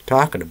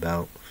 talking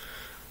about,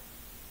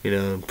 you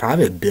know,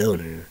 probably a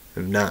billionaire,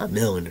 if not a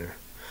millionaire,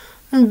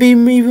 and be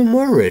even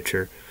more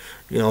richer.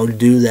 You know,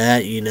 do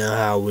that. You know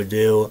how we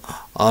do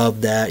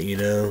of that. You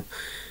know,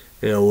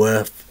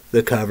 with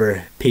the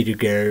cover, Peter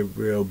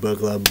Gabriel book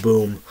club,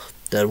 boom.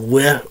 That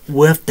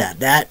with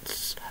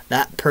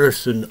that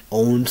person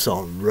owns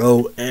on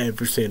wrote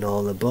everything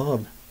all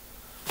above.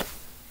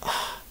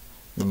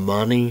 The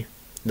money,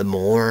 the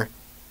more.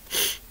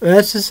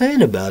 That's the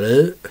saying about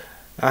it.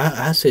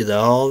 I say that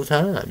all the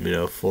time, you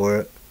know,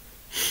 for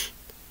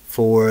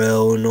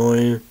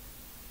Illinois.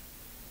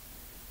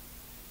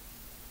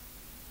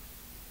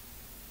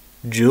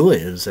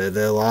 Julian said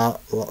they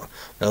lost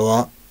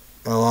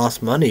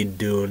money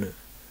doing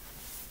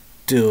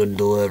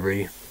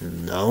delivery.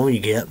 No, you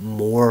get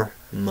more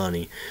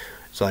money.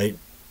 It's like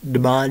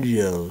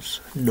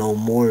DiMaggio's, no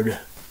more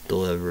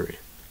delivery.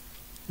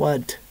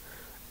 What?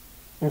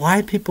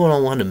 Why people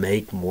don't want to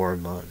make more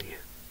money?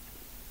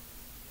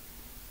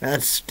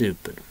 That's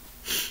stupid.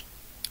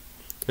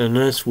 And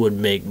this would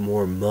make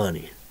more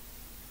money.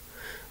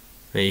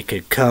 And you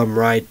could come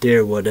right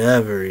there,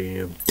 whatever, you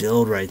know,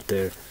 build right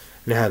there.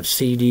 And have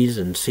CDs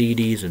and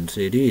CDs and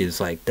CDs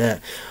like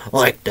that.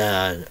 Like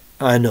that.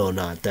 I know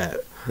not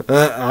that.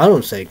 I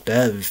don't think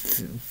that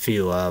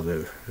feel of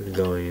it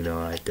going, you know,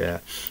 like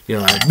that. You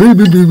know, like, boo,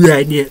 boo, boo,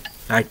 like that,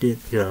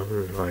 you know,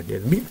 like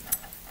that.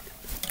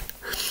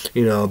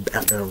 You know,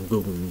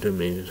 Google to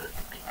me,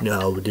 you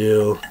know,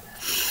 do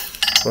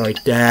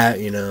like that,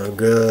 you know,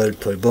 good,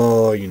 play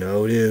ball, you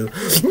know, do.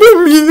 You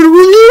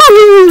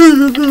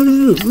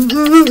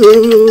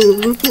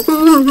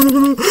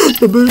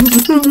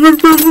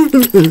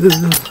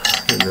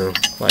know,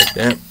 like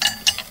that.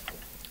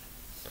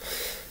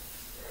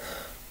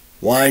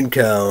 Wine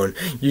Cone,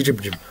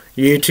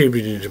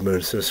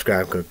 YouTube,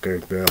 subscribe, click the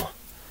bell.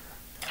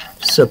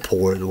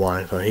 Support the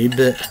Wine Cone. He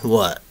bit,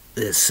 what,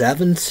 his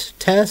 7th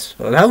test?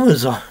 Well, that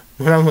was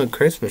when I went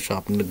Christmas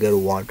shopping to go to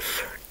one.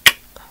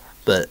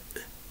 But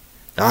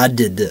I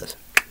did this.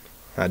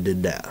 I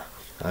did that.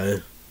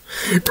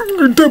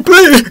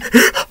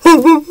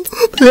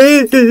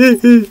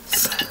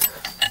 Please.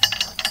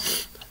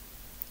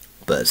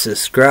 But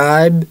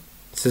subscribe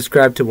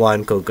to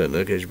Wine Cone,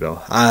 notification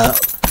bell.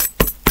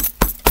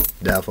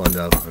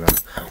 Definitely.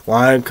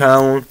 Wine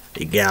Cone,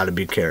 you gotta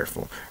be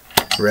careful.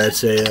 Red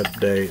Say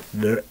update,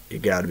 you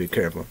gotta be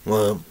careful.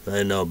 Well,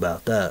 I know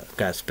about that.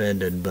 Got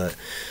spended, but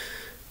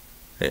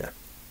yeah.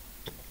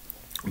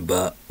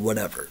 But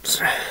whatever.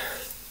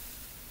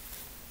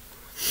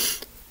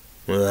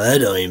 Well, I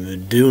don't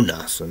even do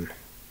nothing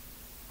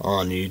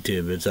on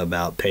YouTube. It's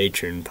about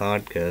Patreon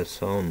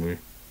podcasts only.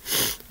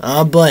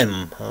 I don't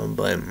blame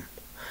them.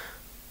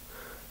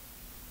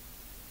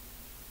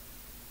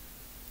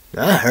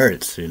 That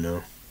hurts, you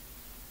know.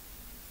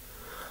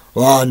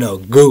 Well, no,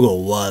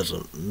 Google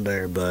wasn't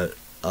there, but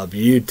of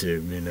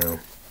YouTube, you know,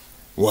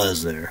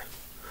 was there.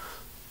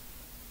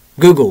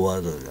 Google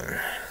wasn't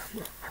there.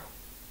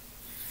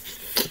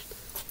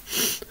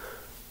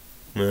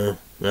 Yeah.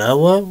 Now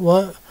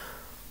what?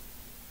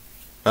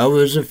 That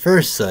was the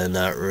first thing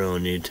that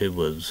ruined YouTube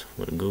was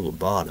when Google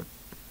bought it.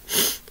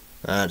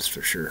 That's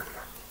for sure.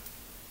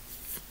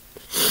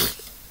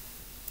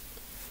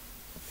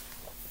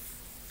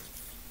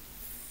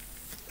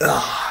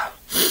 Ah.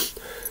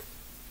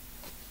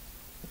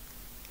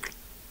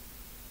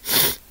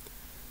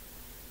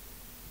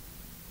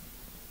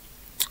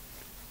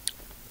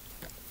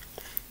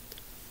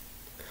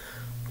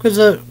 This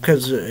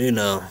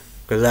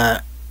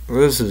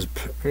is,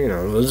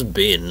 this is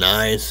being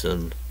nice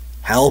and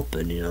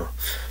helping,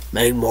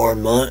 make more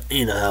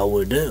money, how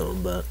we do,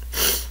 but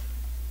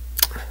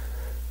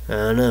I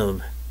don't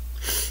know.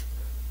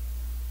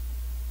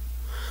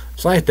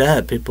 It's like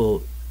that.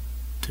 People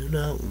do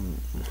not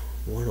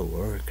want to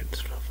work and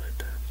stuff like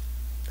that.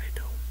 They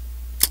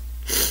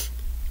don't.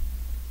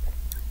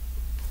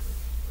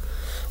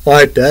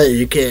 Like that,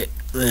 you can't.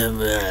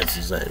 That's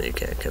just like they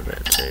can't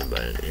convince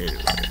anybody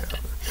anyway.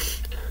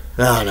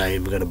 I'm not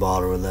even gonna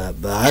bother with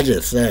that, but I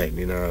just think,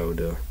 I would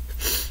do.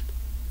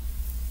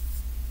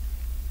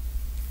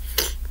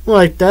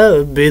 Like that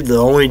would be the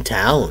only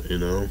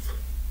talent,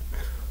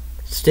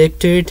 Stick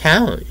to your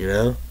talent,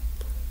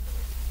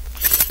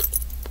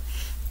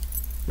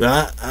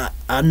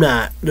 I'm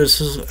not.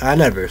 I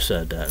never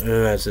said that.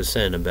 That's the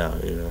saying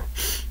about it,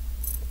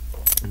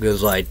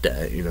 Because like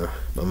that,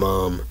 my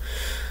mom,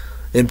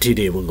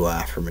 MTD will go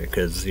after me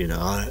because,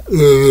 I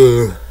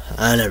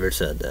never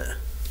said that.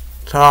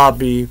 It's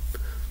hobby,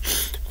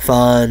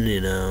 fun,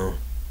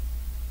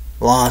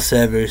 lost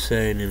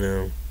everything,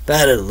 If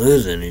I didn't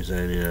lose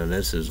anything,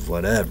 this is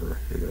whatever,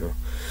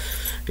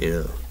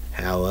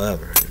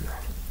 however,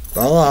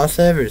 But I lost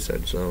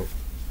everything, so,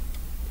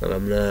 but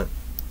I'm not.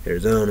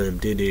 Arizona,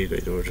 MTD,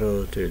 goes to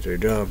show, to their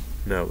job,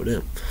 now with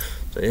him.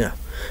 So yeah,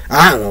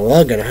 I don't know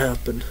what's gonna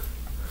happen.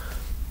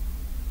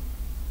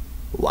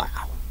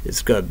 Wow,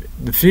 it's gonna be,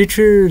 the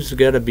future's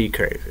gonna be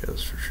crazy,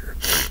 that's for sure.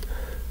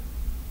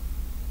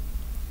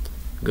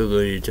 Google,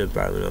 YouTube,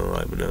 probably don't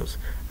like me else.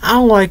 I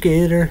don't like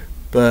it either,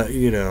 but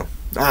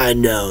I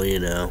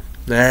know,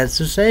 that's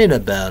the saying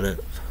about it.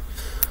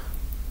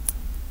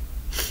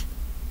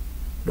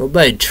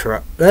 Nobody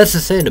try. That's the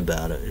thing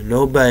about it.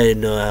 Nobody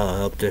know how to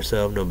help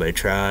themselves. Nobody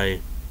try.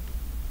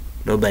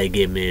 Nobody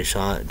give me a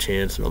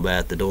chance. Nobody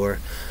at the door.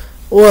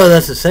 Well,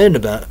 that's the thing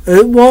about it.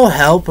 It won't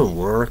help and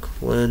work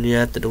when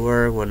you're at the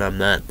door. When I'm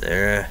not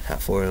there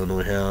at Fort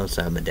Illinois House,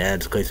 at my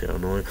dad's place in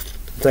Illinois.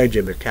 It's like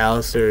Jim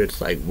McAllister.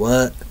 It's like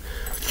what?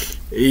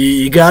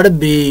 You gotta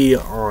be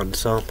on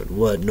something.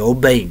 What?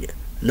 Nobody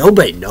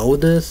know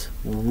this.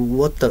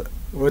 What the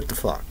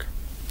fuck?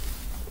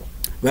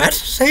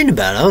 That's the thing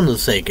about it. I don't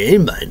think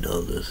anybody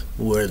knows this.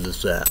 Where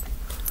this at?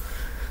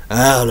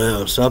 I don't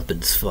know.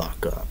 Something's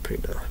fucked up,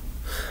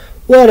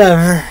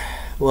 Whatever.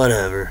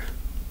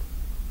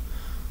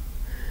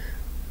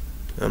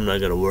 I'm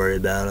not gonna worry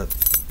about it.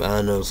 But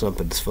I know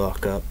something's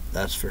fucked up.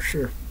 That's for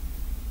sure.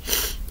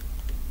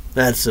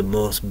 That's the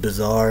most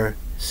bizarre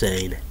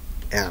saying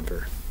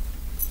ever.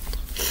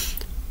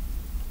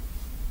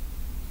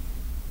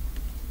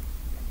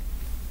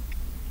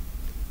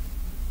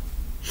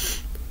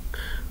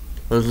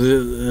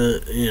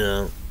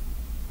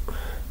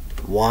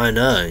 Why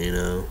not,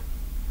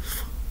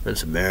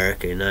 It's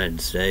America,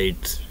 United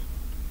States.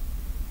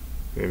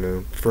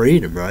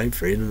 Freedom, right?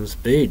 Freedom of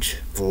speech,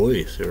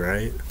 voice,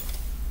 right?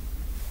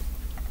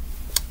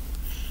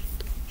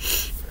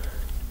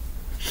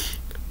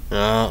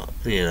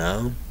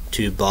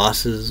 Two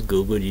bosses,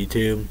 Google,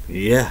 YouTube.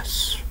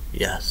 Yes.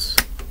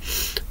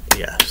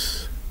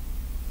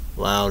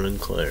 Loud and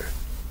clear.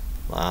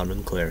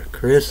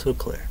 Crystal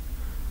clear.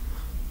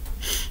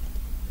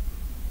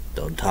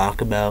 Don't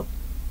talk about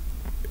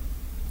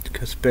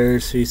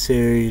conspiracy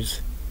theories.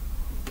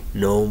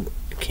 No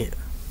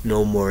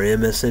more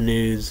MSN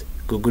News,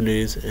 Google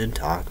News, and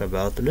talk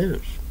about the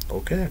news.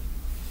 Okay.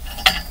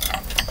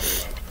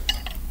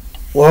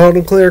 Loud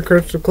and clear,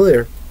 crystal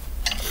clear.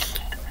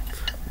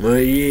 Well,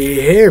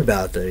 you hear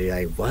about that, you're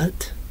like,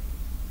 what?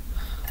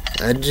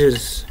 I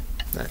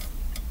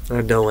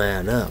don't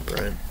add up,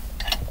 right?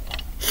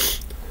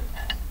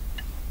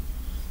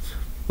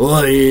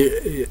 Well,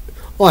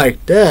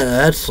 like that,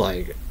 that's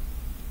like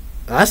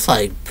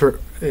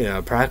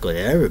practically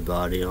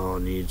everybody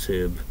on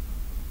YouTube.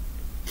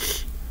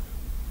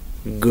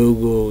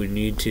 Google and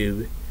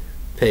YouTube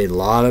pay a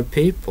lot of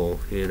people,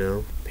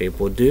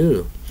 People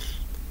do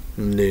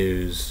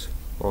news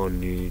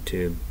on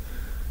YouTube.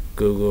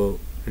 Google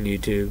and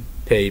YouTube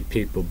pay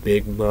people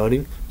big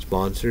money,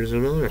 sponsors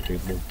and other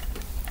people.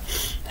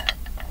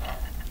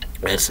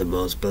 That's the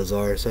most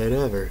bizarre thing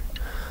ever.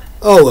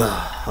 Oh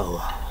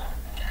well.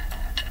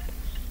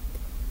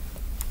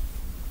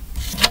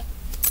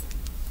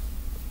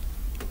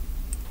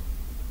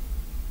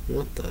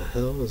 What the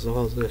hell is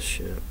all this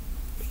shit?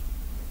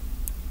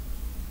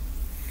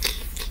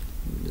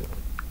 No,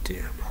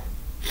 damn.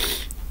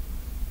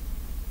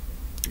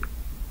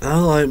 I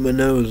don't like my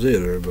nose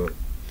either, but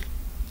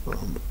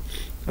I'm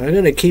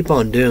gonna keep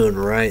on doing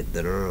right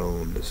than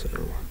wrong. So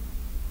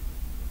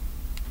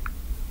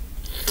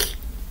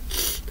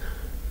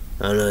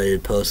I know you're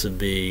supposed to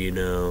be,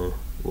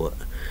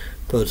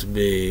 supposed to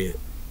be,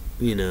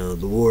 the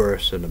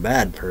worst and a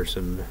bad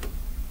person,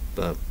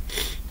 but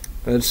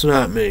that's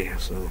not me.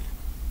 So.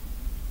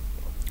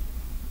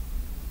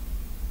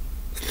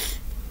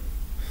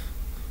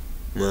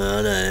 Well,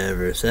 I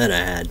never said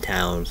I had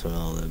talents and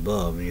all the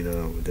above,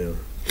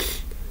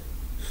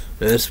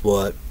 That's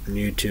what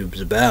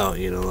YouTube's about,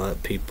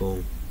 let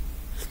people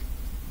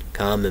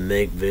come and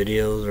make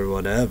videos or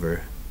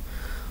whatever.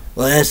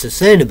 Well, that's the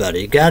thing about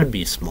it. You gotta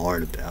be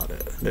smart about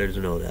it. There's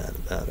no doubt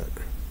about it.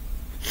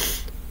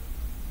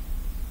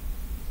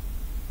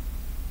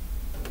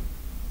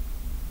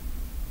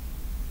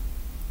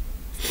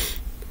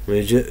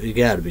 You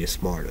gotta be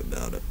smart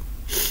about it.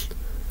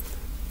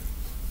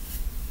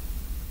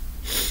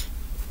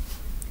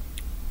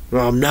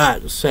 Well, I'm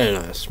not saying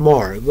I'm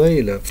smart, but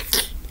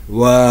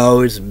well, I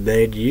always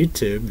made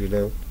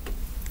YouTube,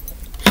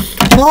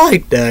 I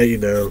like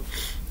that,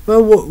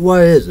 Well,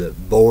 what is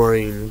it?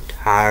 Boring,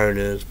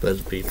 tiredness,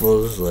 but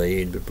people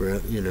sleep,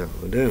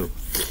 do.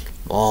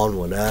 On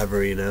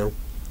whatever,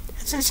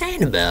 It's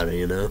insane about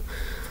it,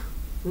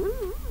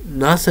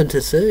 Nothing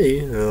to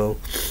see,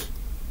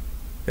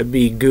 It'd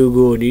be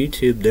Google and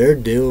YouTube, they're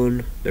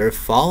doing their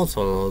faults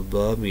on all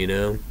above,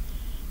 The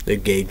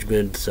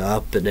engagement's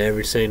up and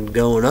everything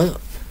going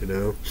up,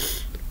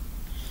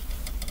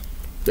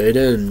 They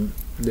didn't,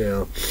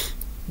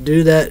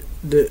 do that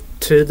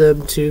to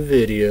them 2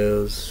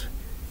 videos.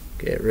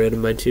 Get rid of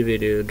my 2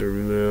 videos to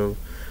remove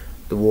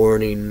the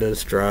warning, the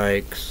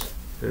strikes.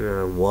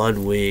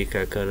 1 week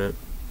I couldn't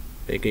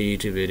make a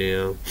YouTube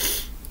video.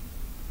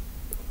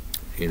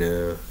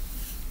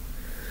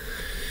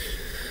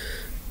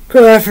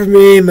 Cry for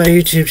me, my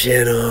YouTube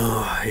channel.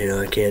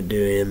 I can't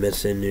do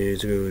MSN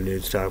News, Google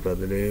News, talk about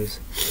the news.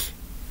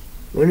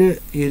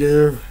 Wouldn't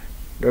it,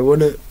 there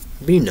wouldn't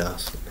be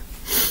nothing.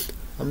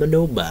 I'm a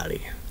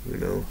nobody,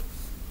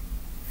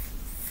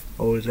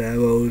 Always have,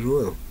 always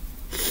will.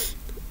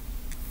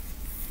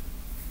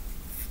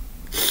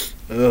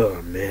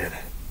 Oh, man.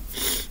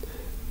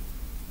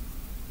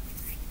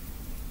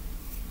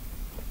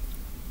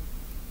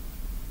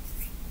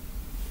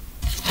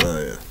 Oh,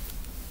 yeah.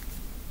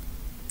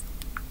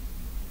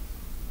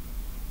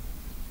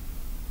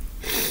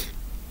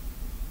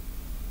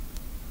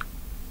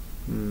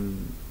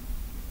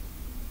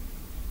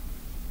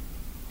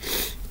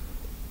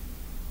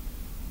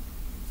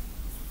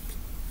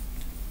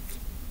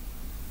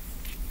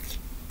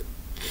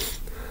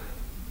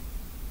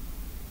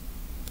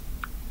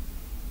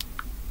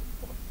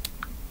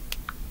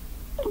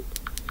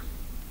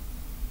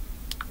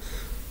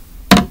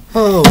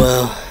 Oh,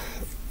 well.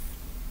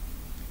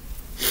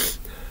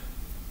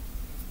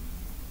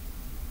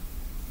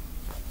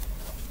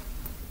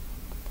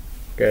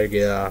 Gotta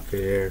get off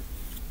here.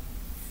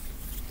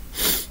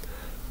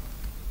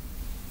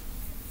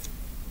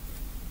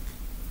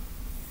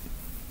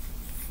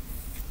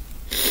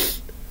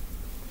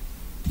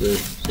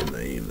 This in my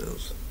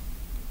emails.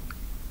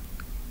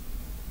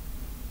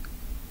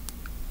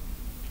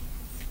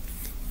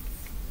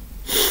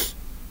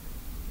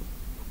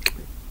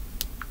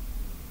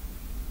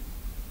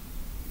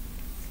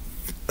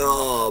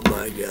 Oh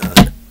my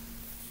god.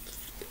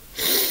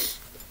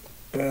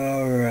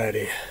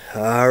 Alrighty.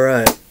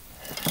 Alright.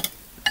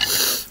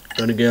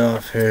 Gonna get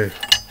off here.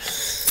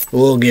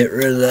 We'll get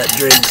rid of that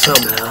drink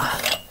somehow.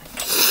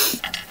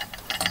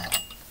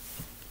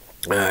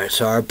 Alright,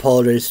 so our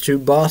apologies to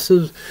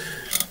bosses.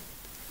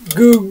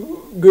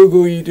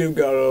 Google, YouTube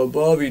got it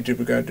above,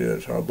 YouTube got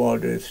this. Our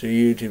apologies to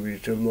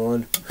YouTube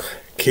on.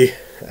 Keep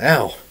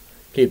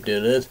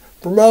doing this.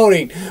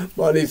 Promoting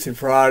Monday through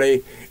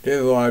Friday. This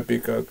is why I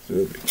pick up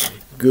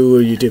Google,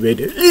 YouTube,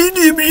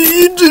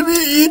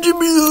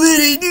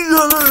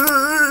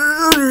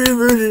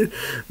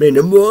 Man,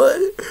 number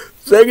 1.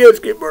 Second,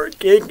 skateboard,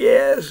 kick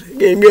ass.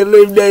 Can't get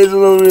those days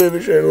alone.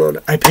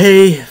 I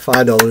pay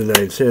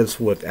 $5.09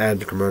 with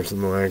ads, commercials,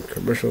 and line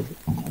commercial.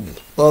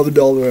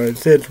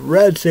 $11.09.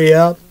 Red Sea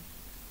up.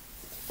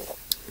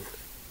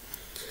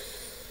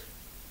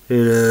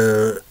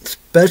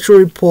 Special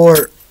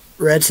report.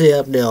 Red Stay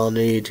Update on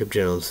their YouTube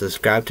channel.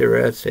 Subscribe to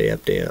Red Stay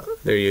Update,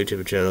 their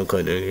YouTube channel.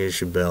 Click the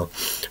notification bell.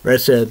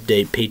 Red Stay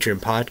Update Patreon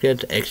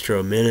podcast.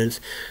 Extra minutes.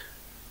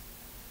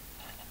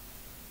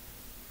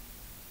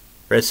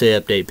 Red Stay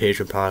Update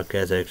Patreon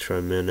podcast.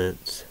 Extra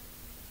minutes.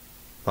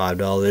 $5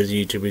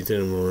 YouTube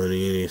return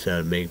money. Any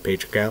side make a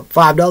Patreon account.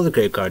 $5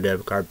 credit card,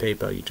 debit card,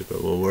 PayPal, YouTube.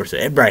 Will work.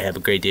 Everybody have a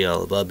great day.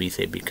 All above. Be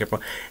safe. Be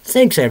careful.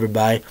 Thanks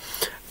everybody.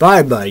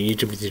 Bye bye.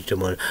 YouTube return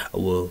money. I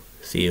will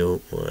see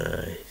you when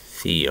I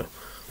see you.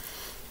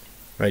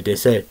 Right, they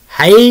say,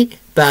 hey,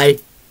 bye,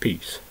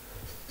 peace.